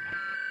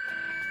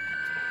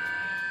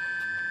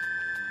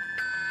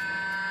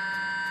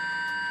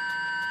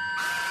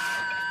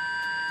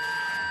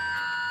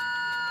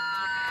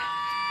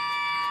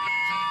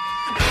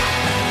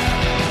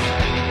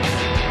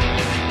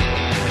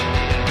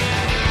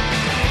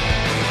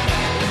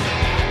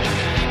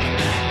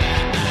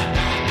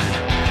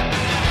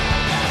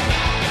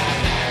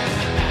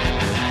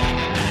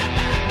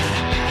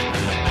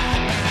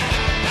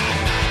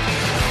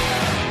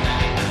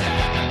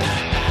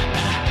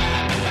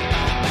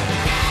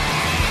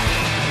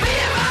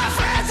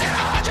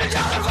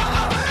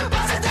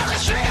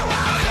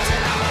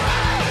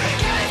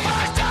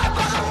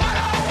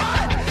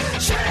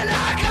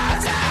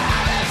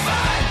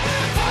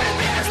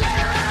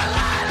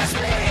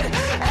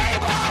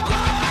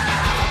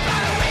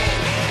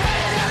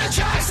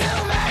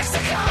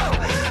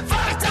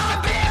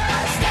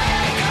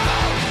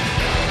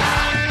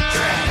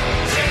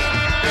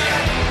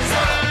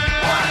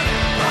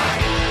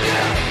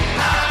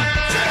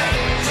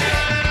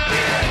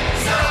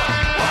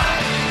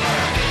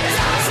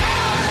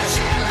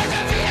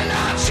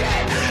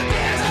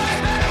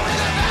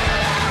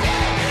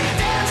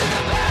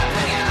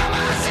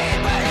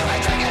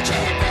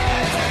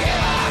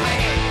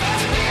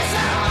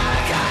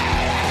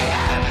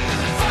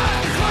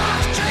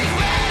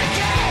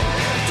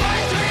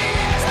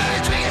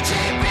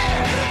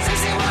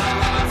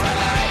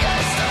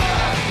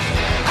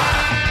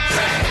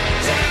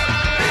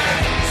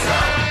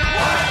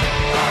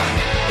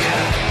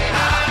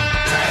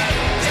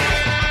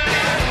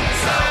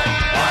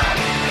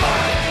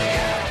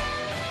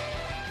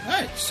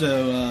 right,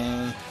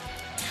 so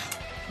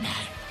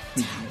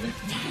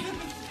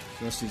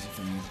Rusty's a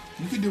fan.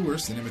 You could do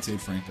worse than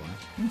imitate Frank Black.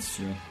 That's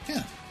true.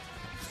 Yeah.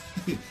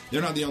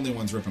 They're not the only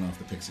ones ripping off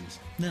the Pixies.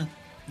 No.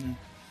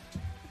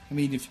 I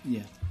mean, you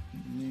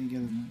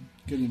got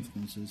good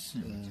influences.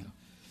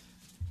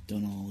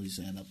 Don't always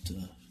add up to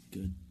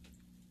good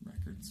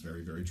records.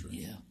 Very, very true.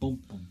 Yeah.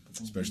 Boom, boom.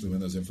 Especially when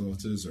those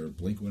influences are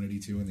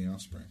Blink-182 and The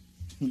Offspring.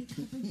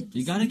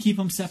 You got to keep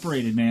them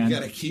separated, man. You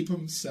got to keep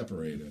them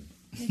separated.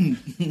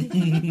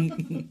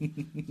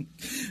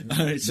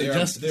 All right,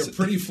 so they're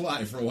pretty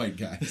fly for white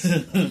guys.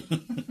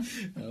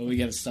 We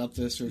got to stop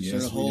this or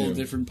start a whole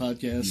different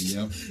podcast.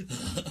 Yep.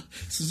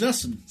 So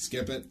Justin,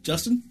 skip it.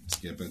 Justin,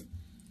 skip it.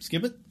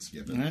 Skip it.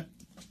 Skip it. All right.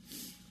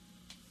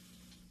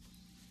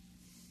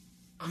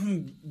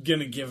 I'm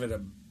gonna give it a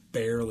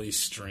barely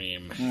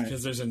stream because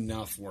right. there's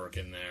enough work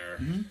in there.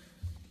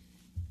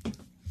 Mm-hmm.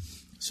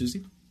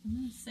 Susie, I'm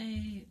gonna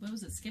say, what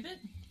was it? Skip it.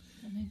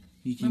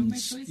 You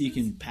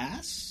can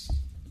pass.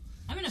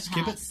 I'm gonna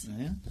skip pass. it.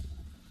 Yeah.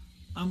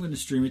 I'm going to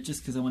stream it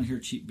just because I want to hear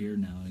Cheap Beer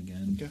now and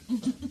again.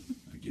 Okay.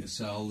 I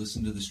guess I'll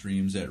listen to the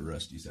streams at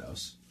Rusty's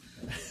house.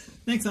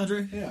 Thanks,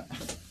 Andre. Yeah.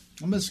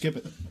 I'm going to skip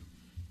it.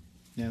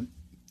 Yeah.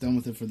 Done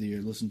with it for the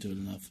year. Listened to it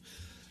enough.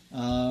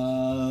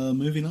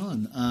 Moving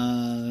on.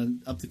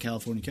 Up the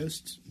California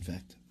coast, in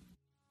fact.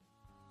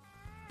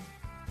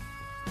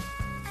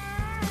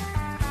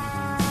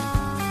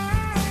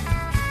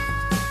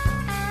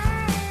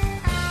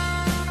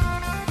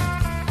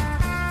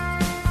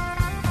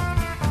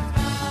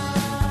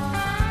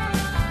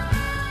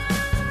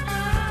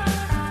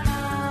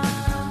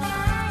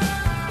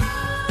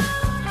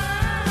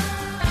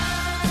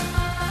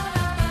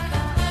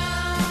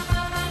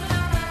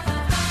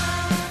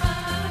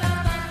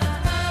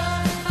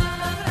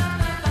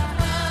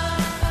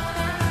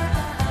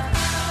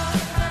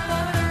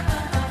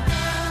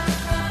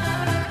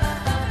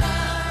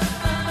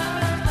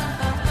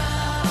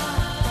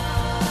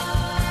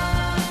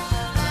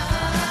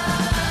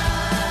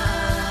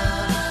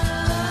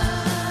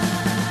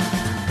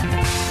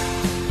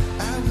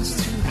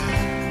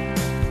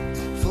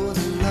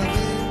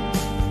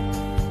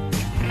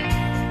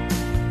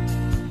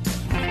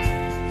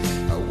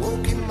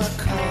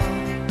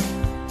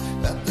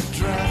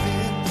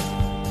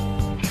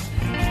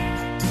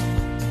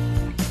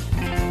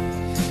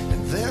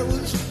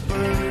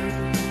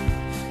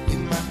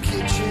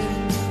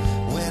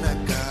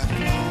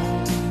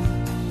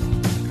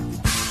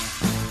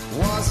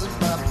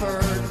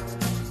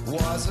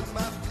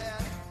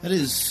 That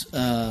is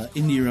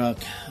indie rock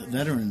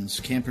veterans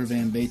Camper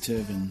Van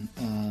Beethoven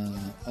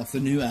off the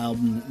new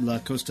album La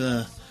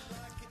Costa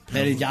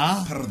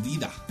Perdida.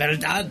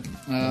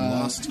 The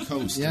Lost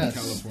Coast in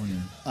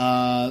California.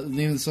 The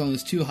name of the song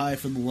is Too High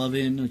for the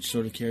Lovin', which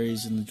sort of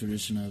carries in the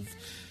tradition of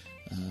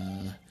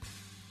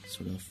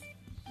sort of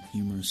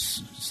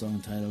humorous song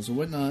titles or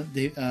whatnot.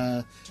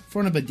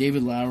 Fronted by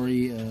David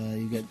Lowery,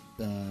 you got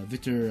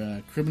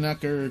Victor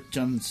Krimenacher,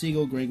 Jonathan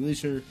Siegel, Greg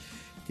Leisher,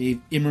 Dave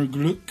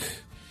Immergluck,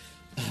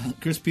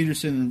 Chris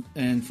Peterson,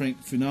 and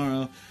Frank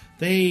Funaro.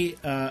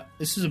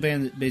 This is a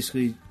band that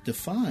basically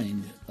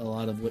defined a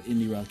lot of what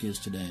indie rock is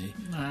today.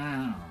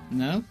 Wow.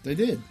 No, they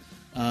did.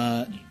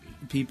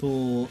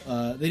 People,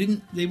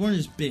 they weren't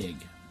as big,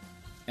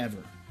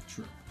 ever.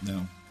 True.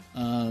 No.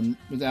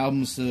 With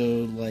albums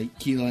though like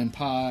Key Lime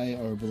Pie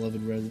or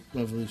Beloved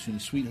Revolutionary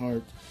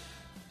Sweetheart.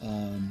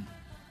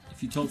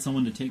 If you told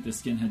someone to take the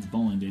Skinheads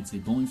bowling, they'd say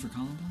Bowling for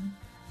Columbine,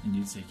 and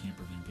you'd say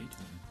Camper Van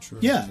Beethoven. True.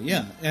 Yeah.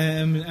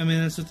 I mean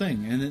that's the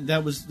thing, and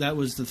that was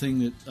the thing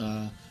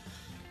that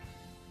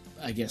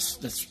I guess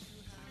that's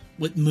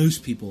what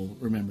most people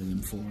remember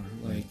them for.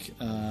 Like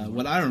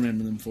what I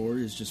remember them for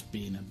is just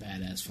being a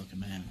badass fucking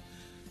man.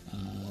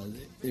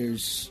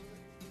 There's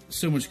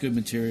so much good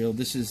material.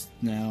 This is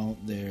now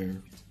their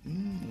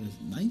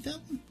 9th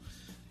album,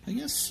 I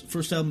guess.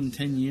 First album in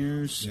 10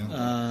 years.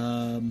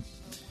 Yeah.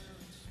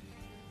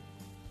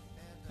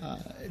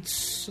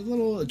 It's a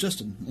little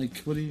Justin. Like,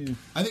 what do you?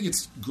 I think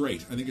it's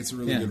great. I think it's a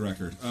really good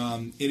record.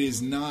 It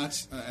is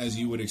not, as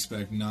you would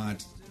expect,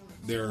 not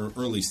their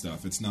early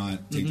stuff. It's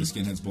not Take the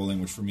Skinheads Bowling,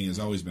 which for me has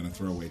always been a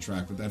throwaway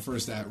track. But that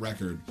first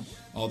record,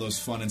 all those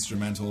fun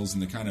instrumentals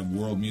and the kind of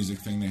world music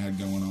thing they had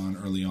going on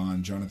early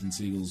on, Jonathan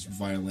Siegel's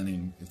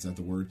violining, if that's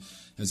the word,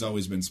 has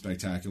always been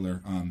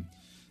spectacular. And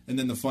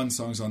then the fun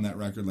songs on that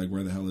record, like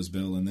Where the Hell is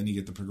Bill? And then you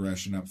get the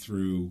progression up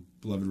through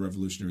Beloved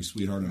Revolutionary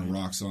Sweetheart and a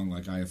rock song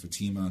like Aya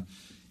Fatima,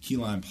 Key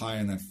Lime Pie,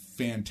 and that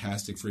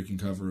fantastic freaking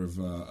cover of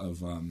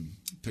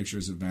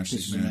Pictures of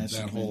Matchstick Man.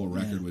 That whole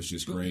record was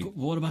just great. But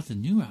what about the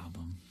new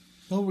album?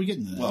 Well, we're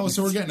getting to that. Well,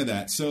 so we're getting to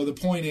that. So the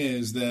point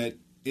is that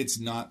it's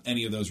not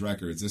any of those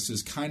records. This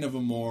is kind of a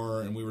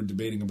more, and we were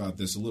debating about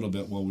this a little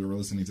bit while we were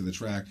listening to the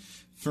track.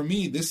 For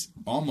me, this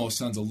almost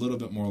sounds a little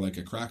bit more like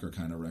a Cracker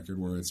kind of record,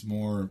 where it's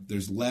more,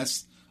 there's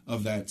less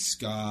of that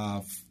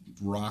ska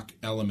rock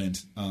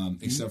element,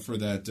 except for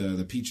that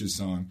the Peaches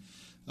song.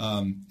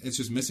 It's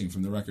just missing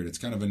from the record. It's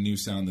kind of a new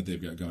sound that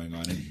they've got going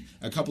on. And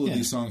a couple of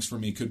these songs for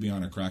me could be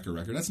on a Cracker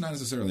record. That's not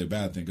necessarily a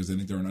bad thing because I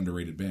think they're an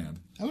underrated band.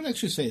 I would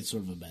actually say it's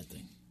sort of a bad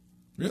thing.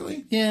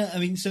 Really? Yeah, I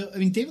mean,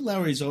 David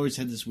Lowery's always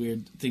had this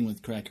weird thing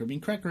with Cracker. I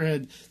mean, Cracker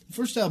had the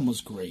first album was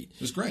great.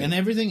 It was great, and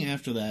everything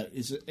after that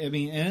is. I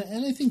mean,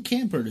 and I think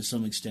Camper to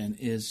some extent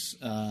is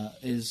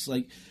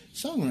like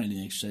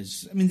songwriting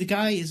exercises. I mean, the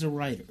guy is a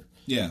writer.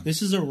 Yeah,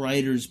 this is a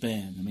writer's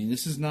band. I mean,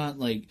 this is not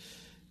like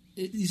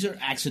these are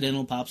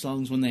accidental pop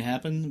songs when they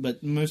happen,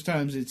 but most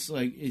times it's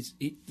like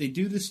they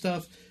do this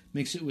stuff,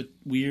 mix it with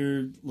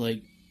weird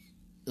like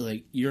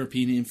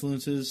European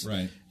influences,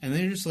 right? And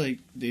they're just like,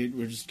 dude,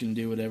 we're just gonna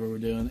do whatever we're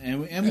doing,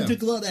 and we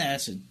took a lot of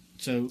acid.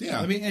 So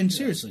yeah, I mean, and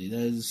seriously, that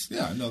is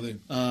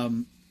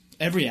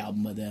every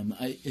album of them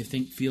I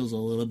think feels a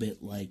little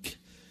bit like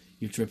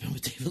you're tripping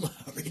with David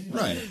Lowery,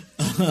 right?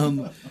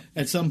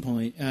 At some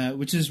point,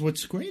 which is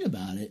what's great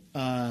about it.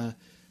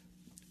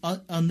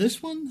 On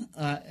this one,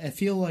 I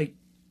feel like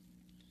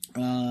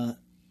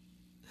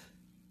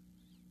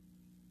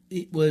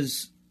it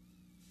was.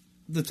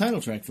 The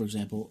title track, for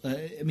example,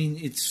 I mean,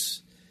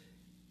 he's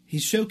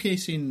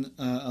showcasing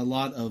a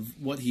lot of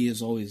what he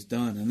has always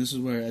done, and this is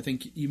where I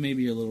think you may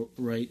be a little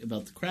right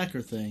about the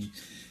Cracker thing.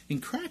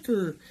 In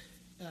Cracker,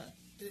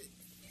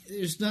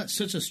 there's not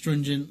such a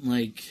stringent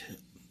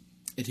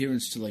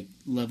adherence to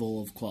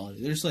level of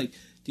quality. There's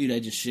dude, I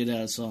just shit out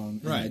a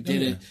song, and I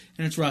did it,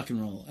 and it's rock and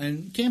roll.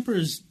 And Camper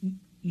has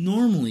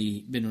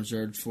normally been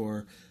reserved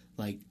for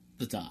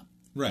the top.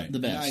 Right, the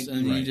best,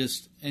 you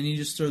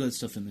just throw that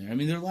stuff in there. I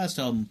mean, their last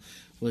album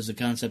was a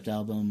concept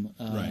album,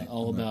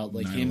 all about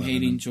him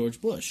hating George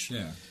Bush.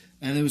 Yeah,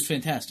 and it was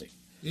fantastic.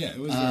 Yeah, it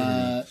was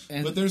very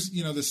good. But there's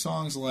the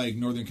songs like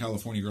Northern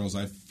California Girls.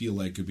 I feel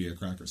like could be a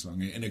Cracker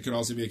song, and it could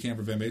also be a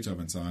Camper Van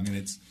Beethoven song.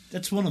 And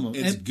that's one of them.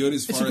 It's good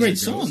as far as it's a great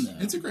it goes. song,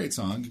 though. It's a great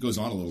song. It goes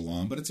on a little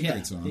long, but it's a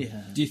great song.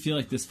 Yeah. Do you feel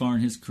like this far in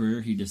his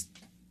career,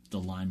 the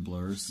line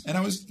blurs? And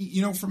I was,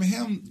 from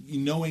him,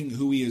 knowing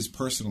who he is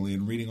personally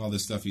and reading all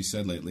this stuff he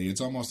said lately,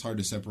 it's almost hard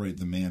to separate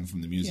the man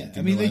from the music. Yeah,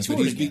 I mean,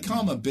 he's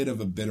become a bit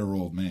of a bitter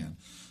old man.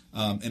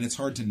 And it's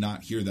hard to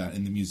not hear that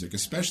in the music,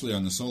 especially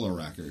on the solo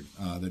record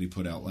that he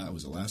put out,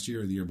 was it last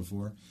year or the year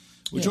before?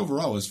 Which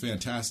overall was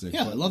fantastic.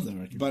 Yeah, I love that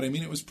record. But, I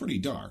mean, it was pretty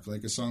dark.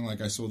 Like a song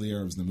like I Sold the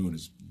Arabs the Moon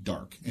is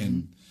dark.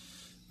 And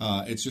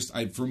it's just,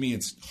 for me,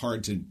 it's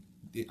hard to...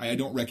 I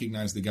don't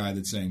recognize the guy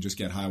that's saying just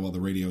get high while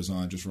the radio's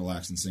on, just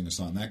relax and sing a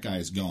song. That guy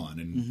is gone,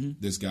 and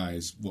this guy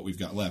is what we've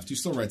got left. He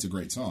still writes a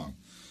great song,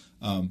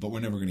 but we're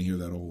never going to hear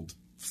that old,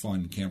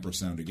 fun Camper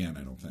sound again,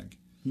 I don't think.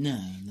 No.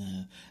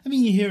 I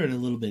mean, you hear it a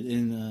little bit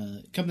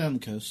in Come Down the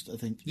Coast, I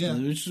think. Yeah.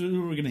 Which we're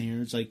going to hear.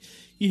 It's like,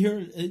 you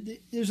hear,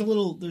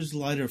 there's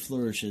lighter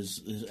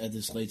flourishes at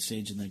this late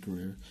stage in their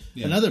career.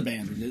 Yeah. Another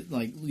band,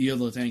 like Yo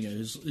La Tengo,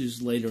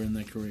 who's later in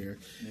their career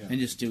and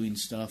just doing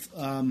stuff.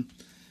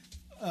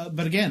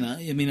 But again,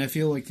 I mean, I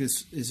feel like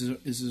this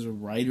is a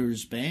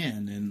writer's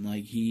band, and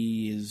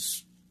he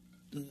is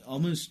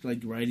almost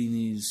writing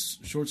these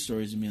short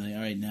stories and being like,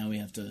 all right, now we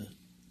have to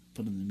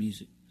put in the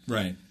music.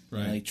 Right.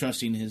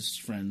 Trusting his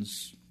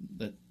friends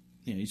that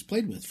he's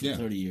played with for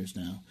 30 years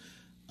now.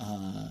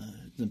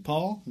 Then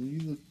Paul,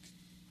 what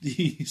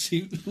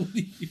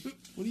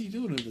are you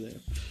doing over there?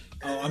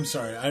 Oh, I'm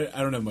sorry.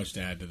 I don't have much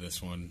to add to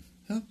this one.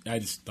 Huh? I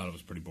just thought it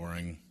was pretty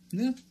boring.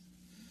 Yeah.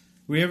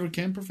 Were you ever a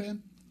Camper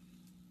fan?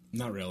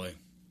 Not really.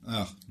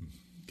 Oh.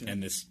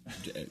 And this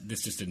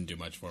just didn't do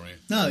much for me.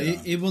 No,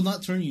 it will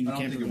not turn you into I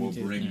don't Camper. think it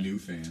will bring new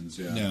fans.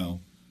 Yeah. No.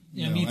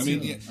 Yeah, no. me too. I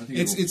mean, I think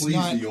it's please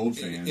not. the old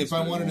fans, if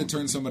I wanted to won't.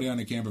 turn somebody on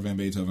to Camper Van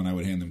Beethoven, I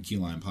would hand them Key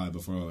Lime Pie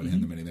before I would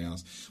hand them anything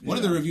else. One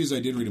of the reviews I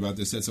did read about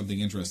this said something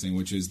interesting,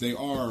 which is they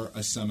are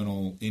a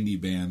seminal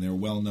indie band. They're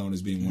well known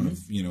as being one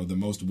of the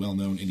most well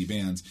known indie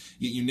bands.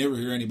 Yet you never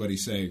hear anybody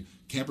say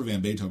Camper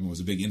Van Beethoven was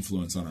a big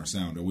influence on our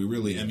sound, or we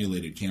really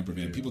emulated Camper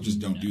Van. People just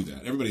don't do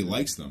that. Everybody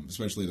likes them,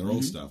 especially their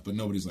old stuff, but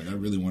nobody's like, I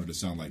really wanted to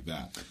sound like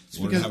that.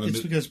 It's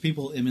because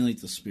people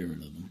emulate the spirit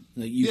of them.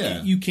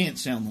 You can't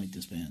sound like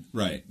this band.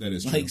 Right, that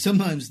is true.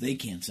 Sometimes they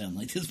can't sound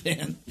like this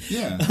band.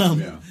 Yeah.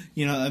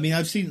 I mean,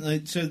 I've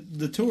seen, so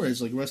the tour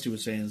is, like Rusty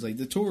was saying,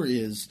 the tour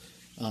is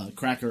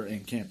Cracker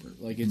and Camper.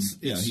 It's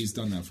he's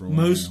done that for a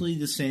while. Mostly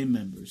the same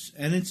members.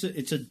 And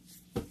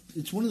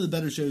it's one of the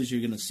better shows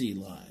you're going to see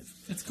live.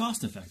 It's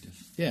cost effective.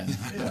 Yeah.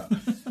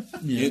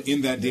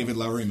 In that David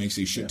Lowery makes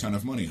a shit ton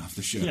of money off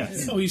the show.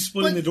 Yes. Oh, he's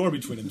splitting the door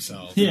between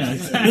himself. Yeah,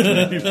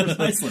 exactly.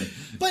 Precisely.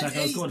 But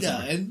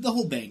and the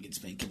whole band gets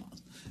paid. Come on.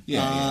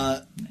 Yeah.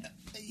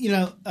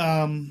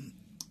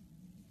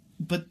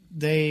 But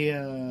they,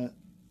 I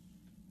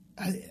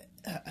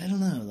don't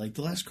know.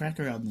 The last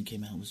Cracker album that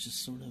came out was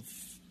just sort of.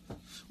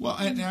 Well,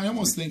 I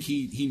almost think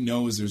he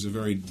knows there's a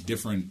very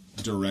different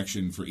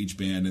direction for each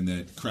band, and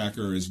that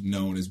Cracker is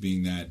known as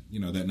being that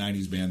that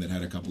 '90s band that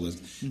had a couple of.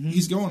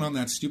 He's going on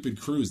that stupid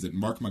cruise that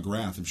Mark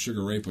McGrath of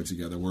Sugar Ray put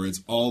together, where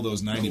it's all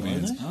those '90s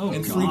bands,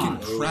 and freaking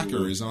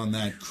Cracker is on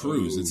that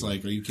cruise. It's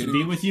like, are you kidding?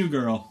 Be with you,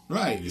 girl.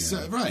 Right,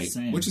 right.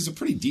 Same. Which is a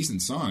pretty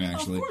decent song,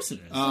 actually. Of course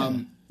it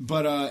is.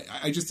 But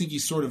I just think he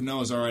sort of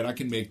knows. All right, I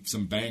can make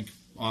some bank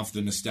off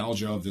the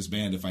nostalgia of this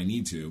band if I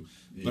need to.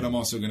 But I'm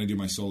also going to do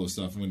my solo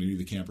stuff. I'm going to do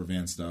the camper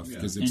van stuff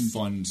because it's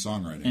fun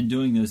songwriting. And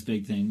doing those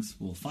big things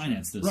will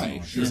finance this. Right,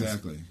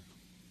 exactly.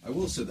 I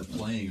will say the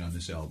playing on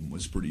this album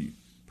was pretty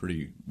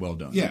well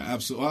done. Yeah,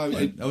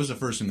 absolutely. That was the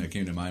first thing that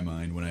came to my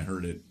mind when I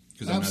heard it.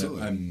 Because I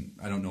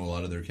don't know a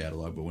lot of their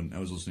catalog, but when I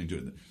was listening to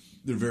it,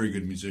 they're very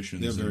good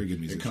musicians. They're very good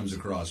musicians. It comes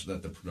across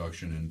that the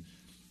production, and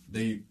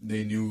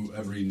they knew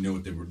every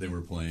note they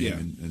were playing,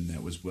 and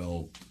that was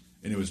well.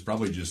 And it was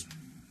probably just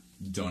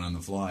done on the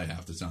fly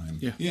half the time.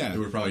 Yeah. They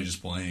were probably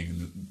just playing,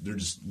 and they're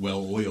just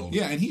well oiled.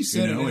 Yeah, and he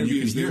said in and you can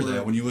interviews hear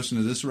that when you listen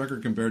to this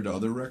record compared to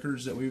other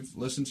records that we've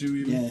listened to.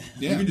 Even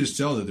you can just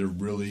tell that they're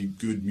really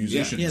good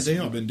musicians. Yeah, they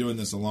are. They've been doing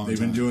this a long time. They've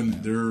been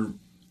doing their.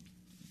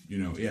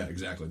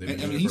 Exactly.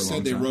 And he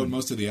said they wrote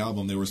most of the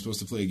album. They were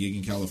supposed to play a gig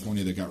in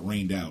California that got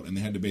rained out, and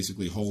they had to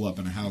basically hole up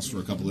in a house for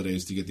a couple of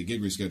days to get the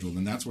gig rescheduled,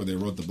 and that's where they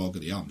wrote the bulk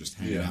of the album, just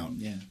hanging out,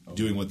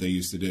 doing what they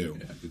used to do.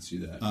 Yeah, I could see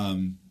that.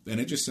 And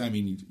it just, I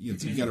mean, you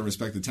got to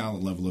respect the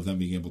talent level of them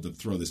being able to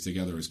throw this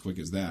together as quick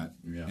as that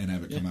and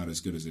have it come out as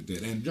good as it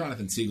did. And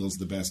Jonathan Siegel's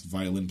the best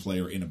violin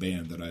player in a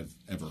band that I've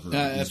ever heard.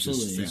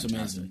 Absolutely, it's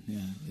amazing.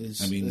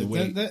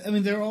 Yeah,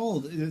 they're all.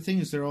 The thing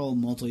is, they're all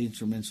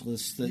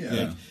multi-instrumentalists.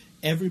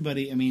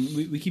 Everybody, I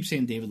mean, we keep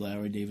saying David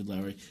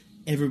Lowery.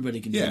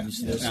 Everybody can do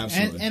this.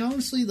 Absolutely. And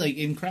honestly, like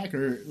in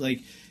Cracker,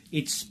 like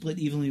it's split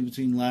evenly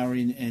between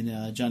Lowery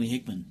and Johnny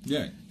Hickman.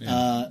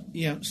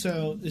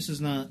 So this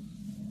is not,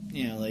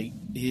 like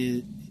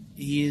he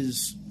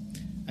is.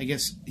 I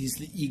guess he's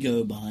the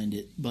ego behind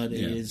it, but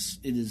it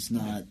is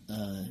not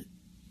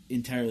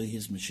entirely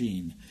his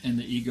machine. And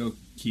the ego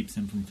keeps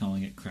him from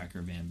calling it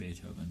Cracker Van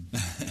Beethoven.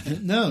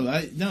 No.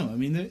 I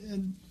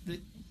mean,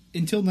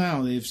 until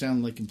now, they've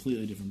sounded like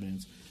completely different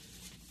bands.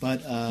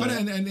 But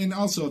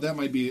also that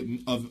might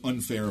be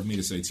unfair of me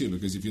to say too,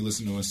 because if you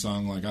listen to a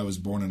song like "I Was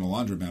Born in a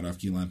Laundromat" off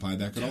Key Lime Pie,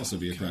 that could also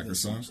be a Cracker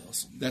song.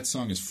 Awesome. That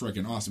song is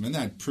freaking awesome, and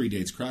that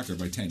predates Cracker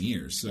by 10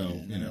 years. So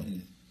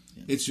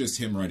it's just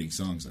him writing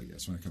songs, I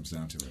guess, when it comes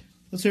down to it.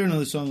 Let's hear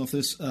another song off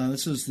this.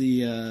 This is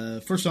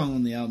the first song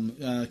on the album,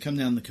 "Come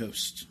Down the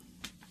Coast."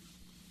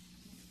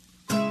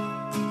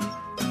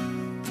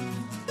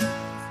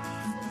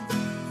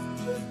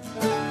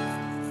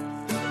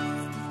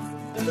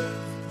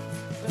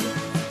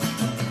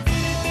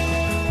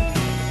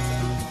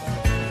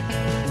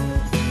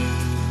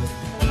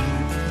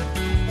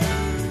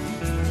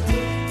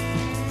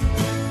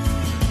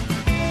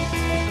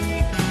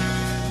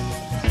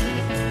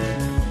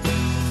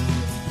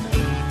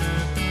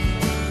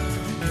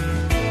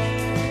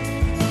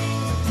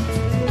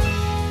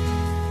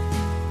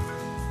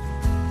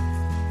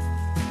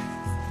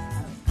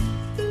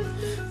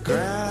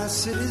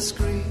 It is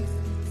green,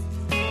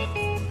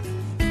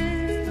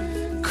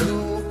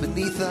 cool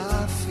beneath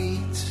our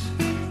feet.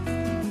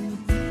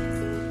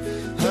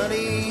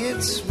 Honey,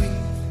 it's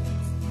sweet,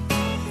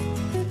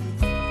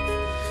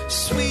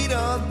 sweet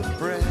on the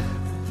bread.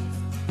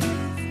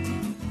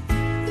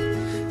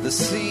 The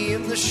sea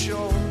and the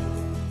shore,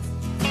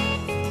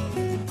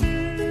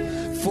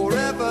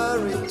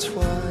 forever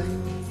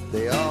entwined.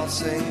 They all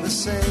sing the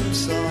same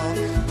song.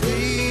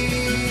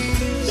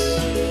 Please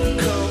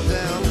come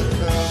down the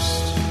coast.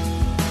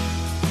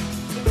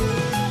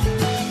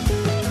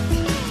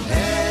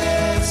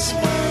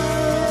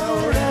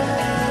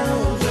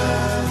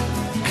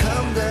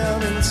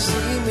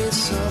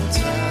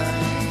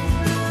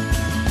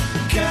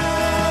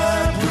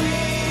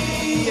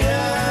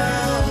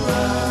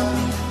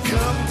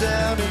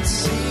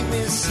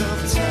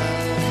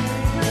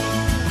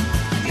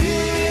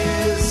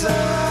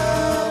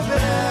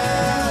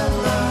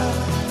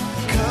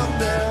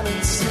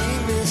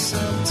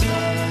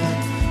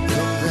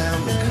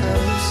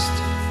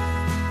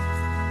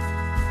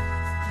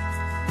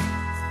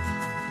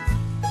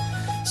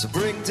 So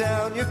bring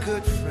down your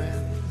good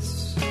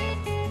friends,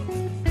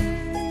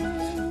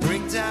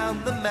 bring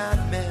down the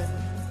madmen,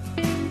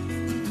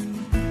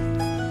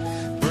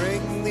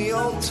 bring the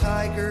old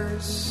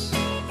tigers,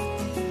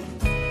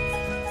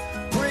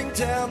 bring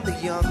down the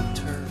young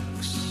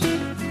Turks,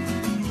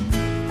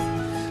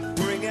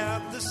 bring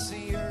out the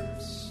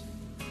seers.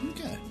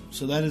 Okay,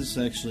 so that is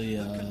actually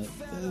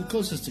the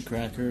closest to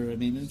Cracker. I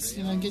mean, it's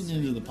getting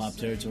into the pop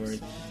territory.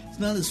 It's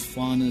not as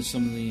fun as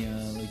some of the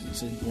like you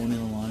said, Born in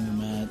a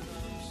Laundromat.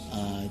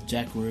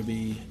 Jack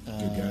Ruby,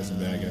 Good Guys and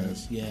Bad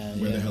Guys. Yeah,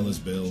 Where the hell is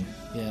Bill?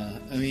 Yeah,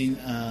 I mean,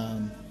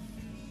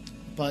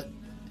 but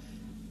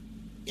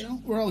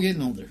we're all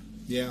getting older.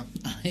 Yeah,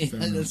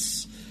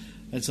 that's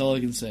all I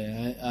can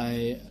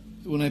say.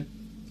 When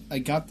I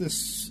got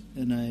this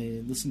and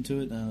I listened to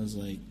it, and I was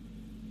like,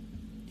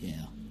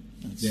 I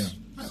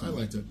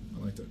liked it.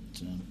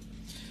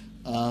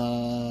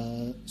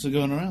 So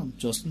going around,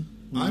 Justin.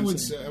 I would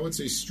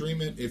say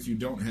stream it if you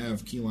don't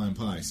have Key Lime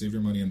Pie. Save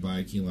your money and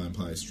buy Key Lime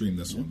Pie. Stream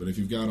this one. But if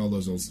you've got all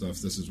those old stuff,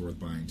 this is worth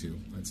buying too.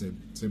 I'd say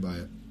buy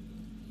it.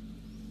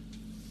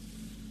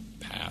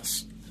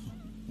 Pass.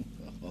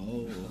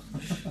 Oh,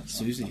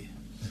 Susie.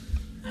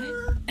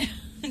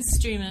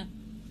 Stream it.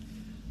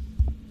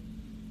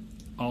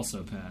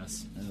 Also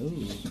pass.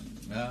 Oh.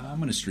 I'm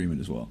going to stream it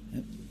as well.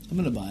 Yep. I'm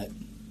going to buy it.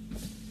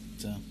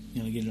 So,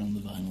 get it on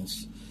the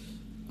vinyls.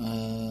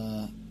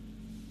 And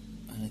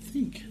I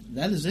think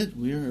that is it.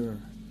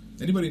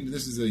 Anybody?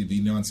 This is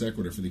the non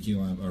sequitur for the Key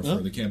Lime, or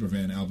for the Camper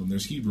Van album.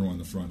 There's Hebrew on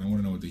the front. I want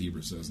to know what the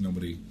Hebrew says.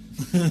 Nobody's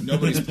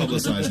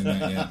publicizing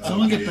that yet.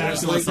 Someone get back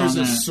to us on there's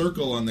a that.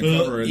 circle on the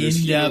cover and there's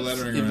Hebrew In-depth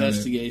lettering around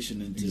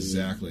investigation it. into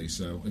Exactly.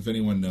 So if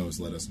anyone knows,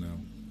 let us know.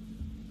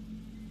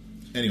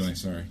 Anyway,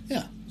 sorry.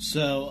 Yeah.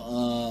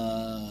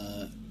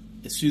 So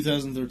it's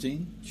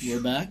 2013. We're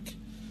back.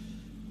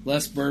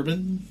 Less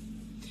bourbon.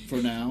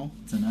 For now.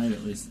 Tonight,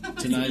 at least.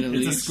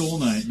 It's a school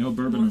night. No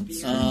bourbon.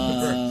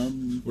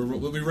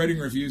 We'll be writing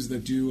reviews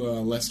that do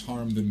less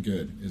harm than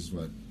good, is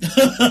what.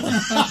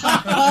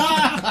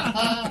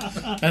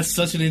 That's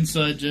such an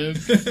inside joke.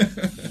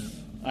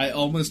 I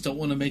almost don't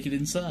want to make it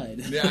inside.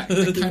 Yeah,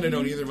 I kind of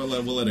don't either, but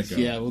we'll let it go.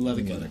 Yeah, we'll let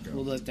it go.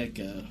 We'll let that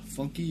go.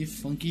 Funky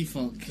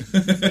funk.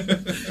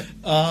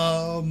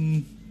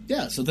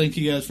 Yeah, so thank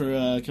you guys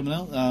for coming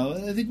out.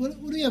 I think, what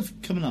do we have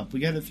coming up?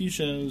 We got a few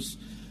shows.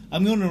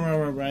 I'm going to Rah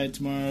Rah Riot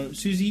tomorrow.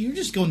 Susie, you're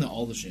just going to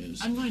all the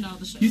shows. I'm going to all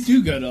the shows. You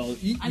do go to all.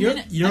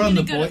 You're on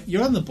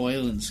the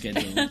Boylan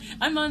schedule.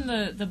 I'm on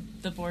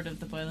the board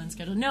of the Boylan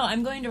schedule. No,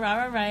 I'm going to Rah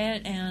Rah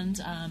Riot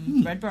and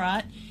Red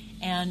Barat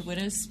and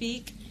Widows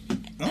Speak.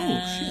 Oh,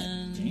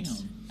 and, shit.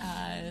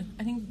 Damn.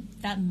 I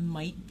think that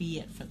might be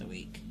it for the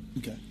week.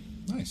 Okay.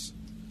 Nice.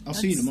 I'll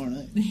see you tomorrow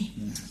night.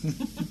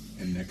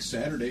 And next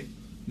Saturday.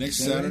 Next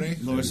Saturday,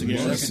 Laura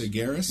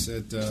Segaris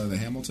at the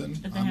Hamilton.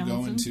 I'm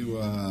going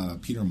to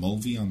Peter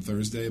Mulvey on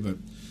Thursday, but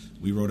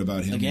we wrote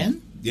about him.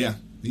 Again? Yeah,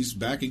 he's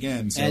back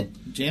again. So at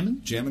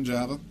Jammin'? Jammin'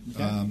 Java.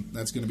 Okay.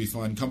 That's going to be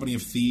fun. Company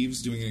of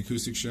Thieves doing an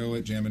acoustic show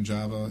at Jammin'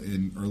 Java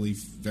in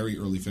very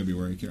early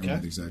February. I can't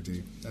remember the exact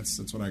date.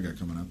 That's what I got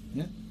coming up.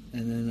 Yeah.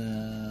 And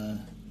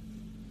then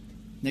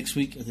next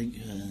week, I think,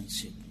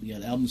 we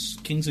got albums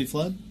Kingsley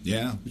Flood.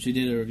 Yeah. Which we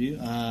did a review.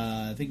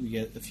 I think we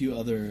got a few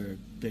other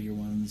bigger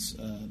ones.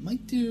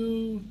 Might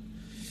do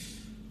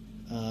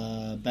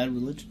Bad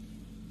Religion.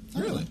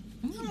 Really?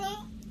 I don't know.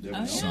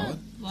 Yeah, solid.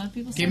 A lot of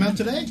people Came out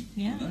today?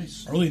 Yeah.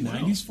 Nice. Early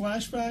 90s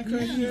flashback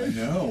right here. I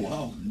know,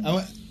 wow.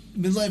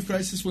 Midlife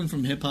Crisis went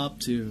from hip hop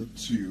to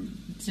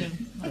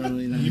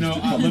early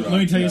 90s. Let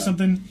me tell you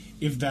something.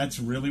 If that's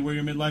really where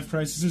your midlife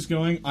crisis is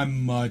going,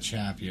 I'm much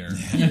happier.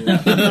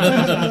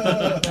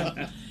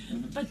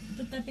 But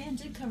that band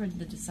did cover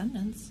The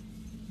Descendants.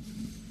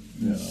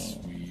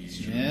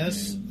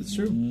 Yes, that's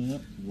true.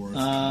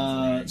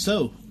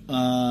 So,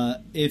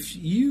 if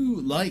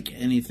you like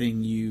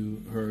anything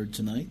you heard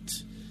tonight,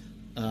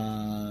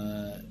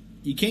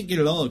 you can't get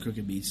it all at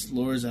Crooked Beats.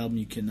 Laura's album,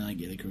 you cannot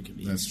get at Crooked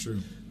Beats. That's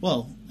true.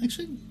 Well,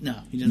 actually, no.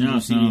 He doesn't do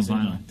it's not on CDs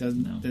anymore.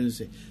 vinyl. Doesn't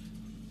say.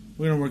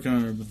 We're going to work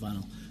on it with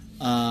vinyl.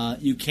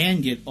 You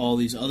can get all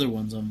these other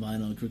ones on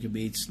vinyl at Crooked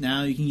Beats.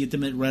 Now you can get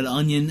them at Red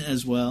Onion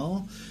as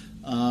well.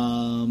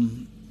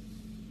 Point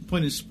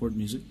is support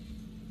music.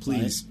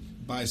 Please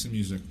buy some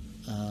music.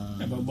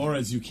 But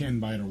Laura's, you can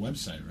buy it on our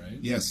website, right?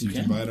 Yes, you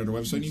can buy it at our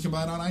website. You can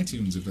buy it on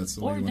iTunes if that's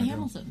the way you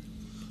want to go.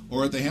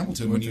 Or at the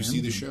Hamilton when you see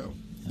the show.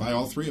 Buy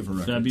all three of her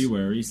records.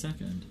 February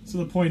 2nd. So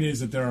the point is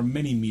that there are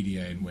many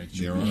media in which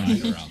there you are. can buy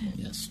your album.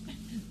 Yes.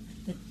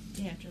 The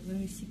day after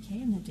Louis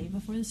C.K. and the day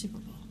before the Super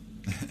Bowl.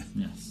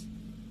 Yes.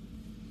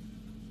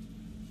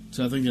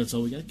 So I think that's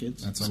all we got,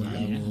 kids. That's all we got.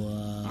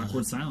 We'll,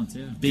 awkward silence,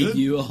 yeah. Bid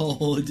you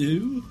all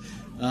adieu.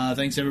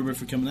 Thanks everybody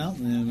for coming out,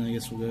 and I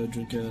guess we'll go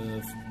drink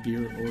a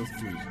beer or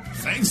three.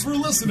 Thanks for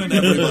listening,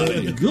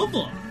 everybody.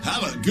 Goodbye.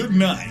 Have a good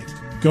night.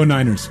 Go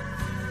Niners.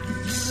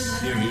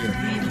 Here, here.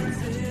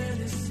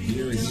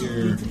 Here,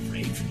 here.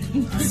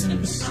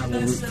 Niners. I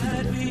will root for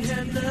the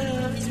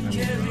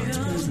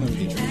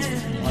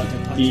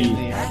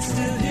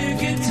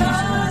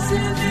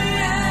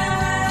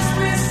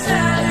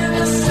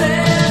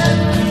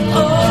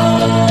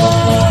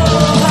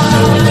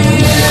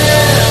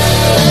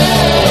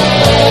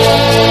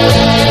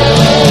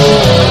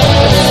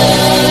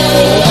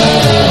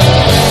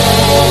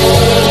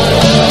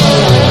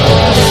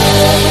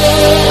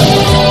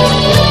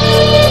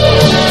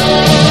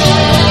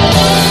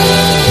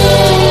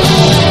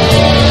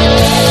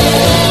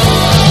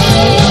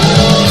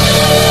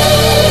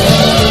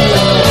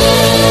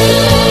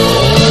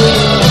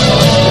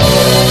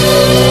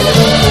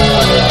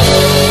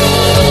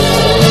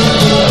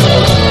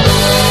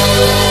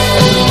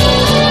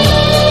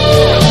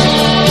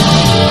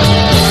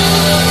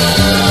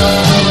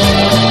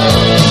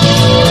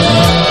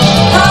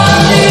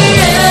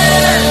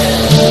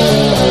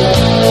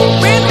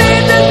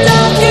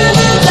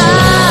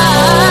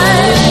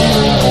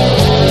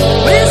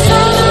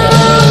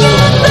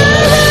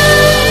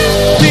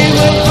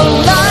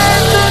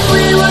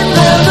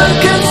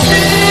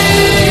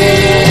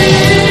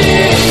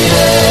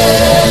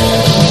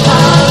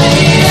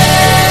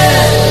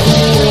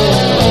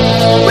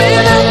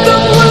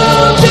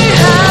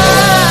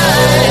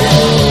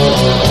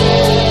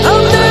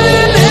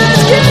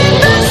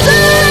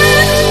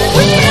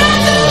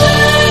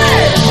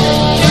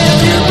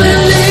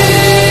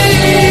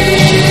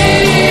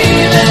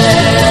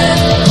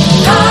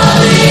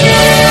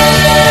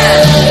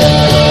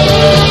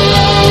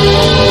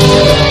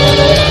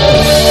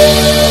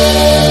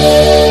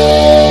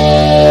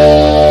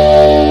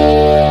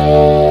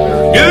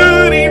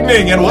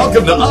evening, and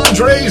welcome to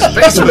Andre's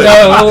Basement.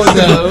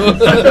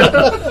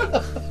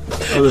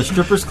 Are the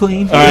strippers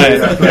clean? All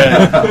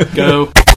right, go.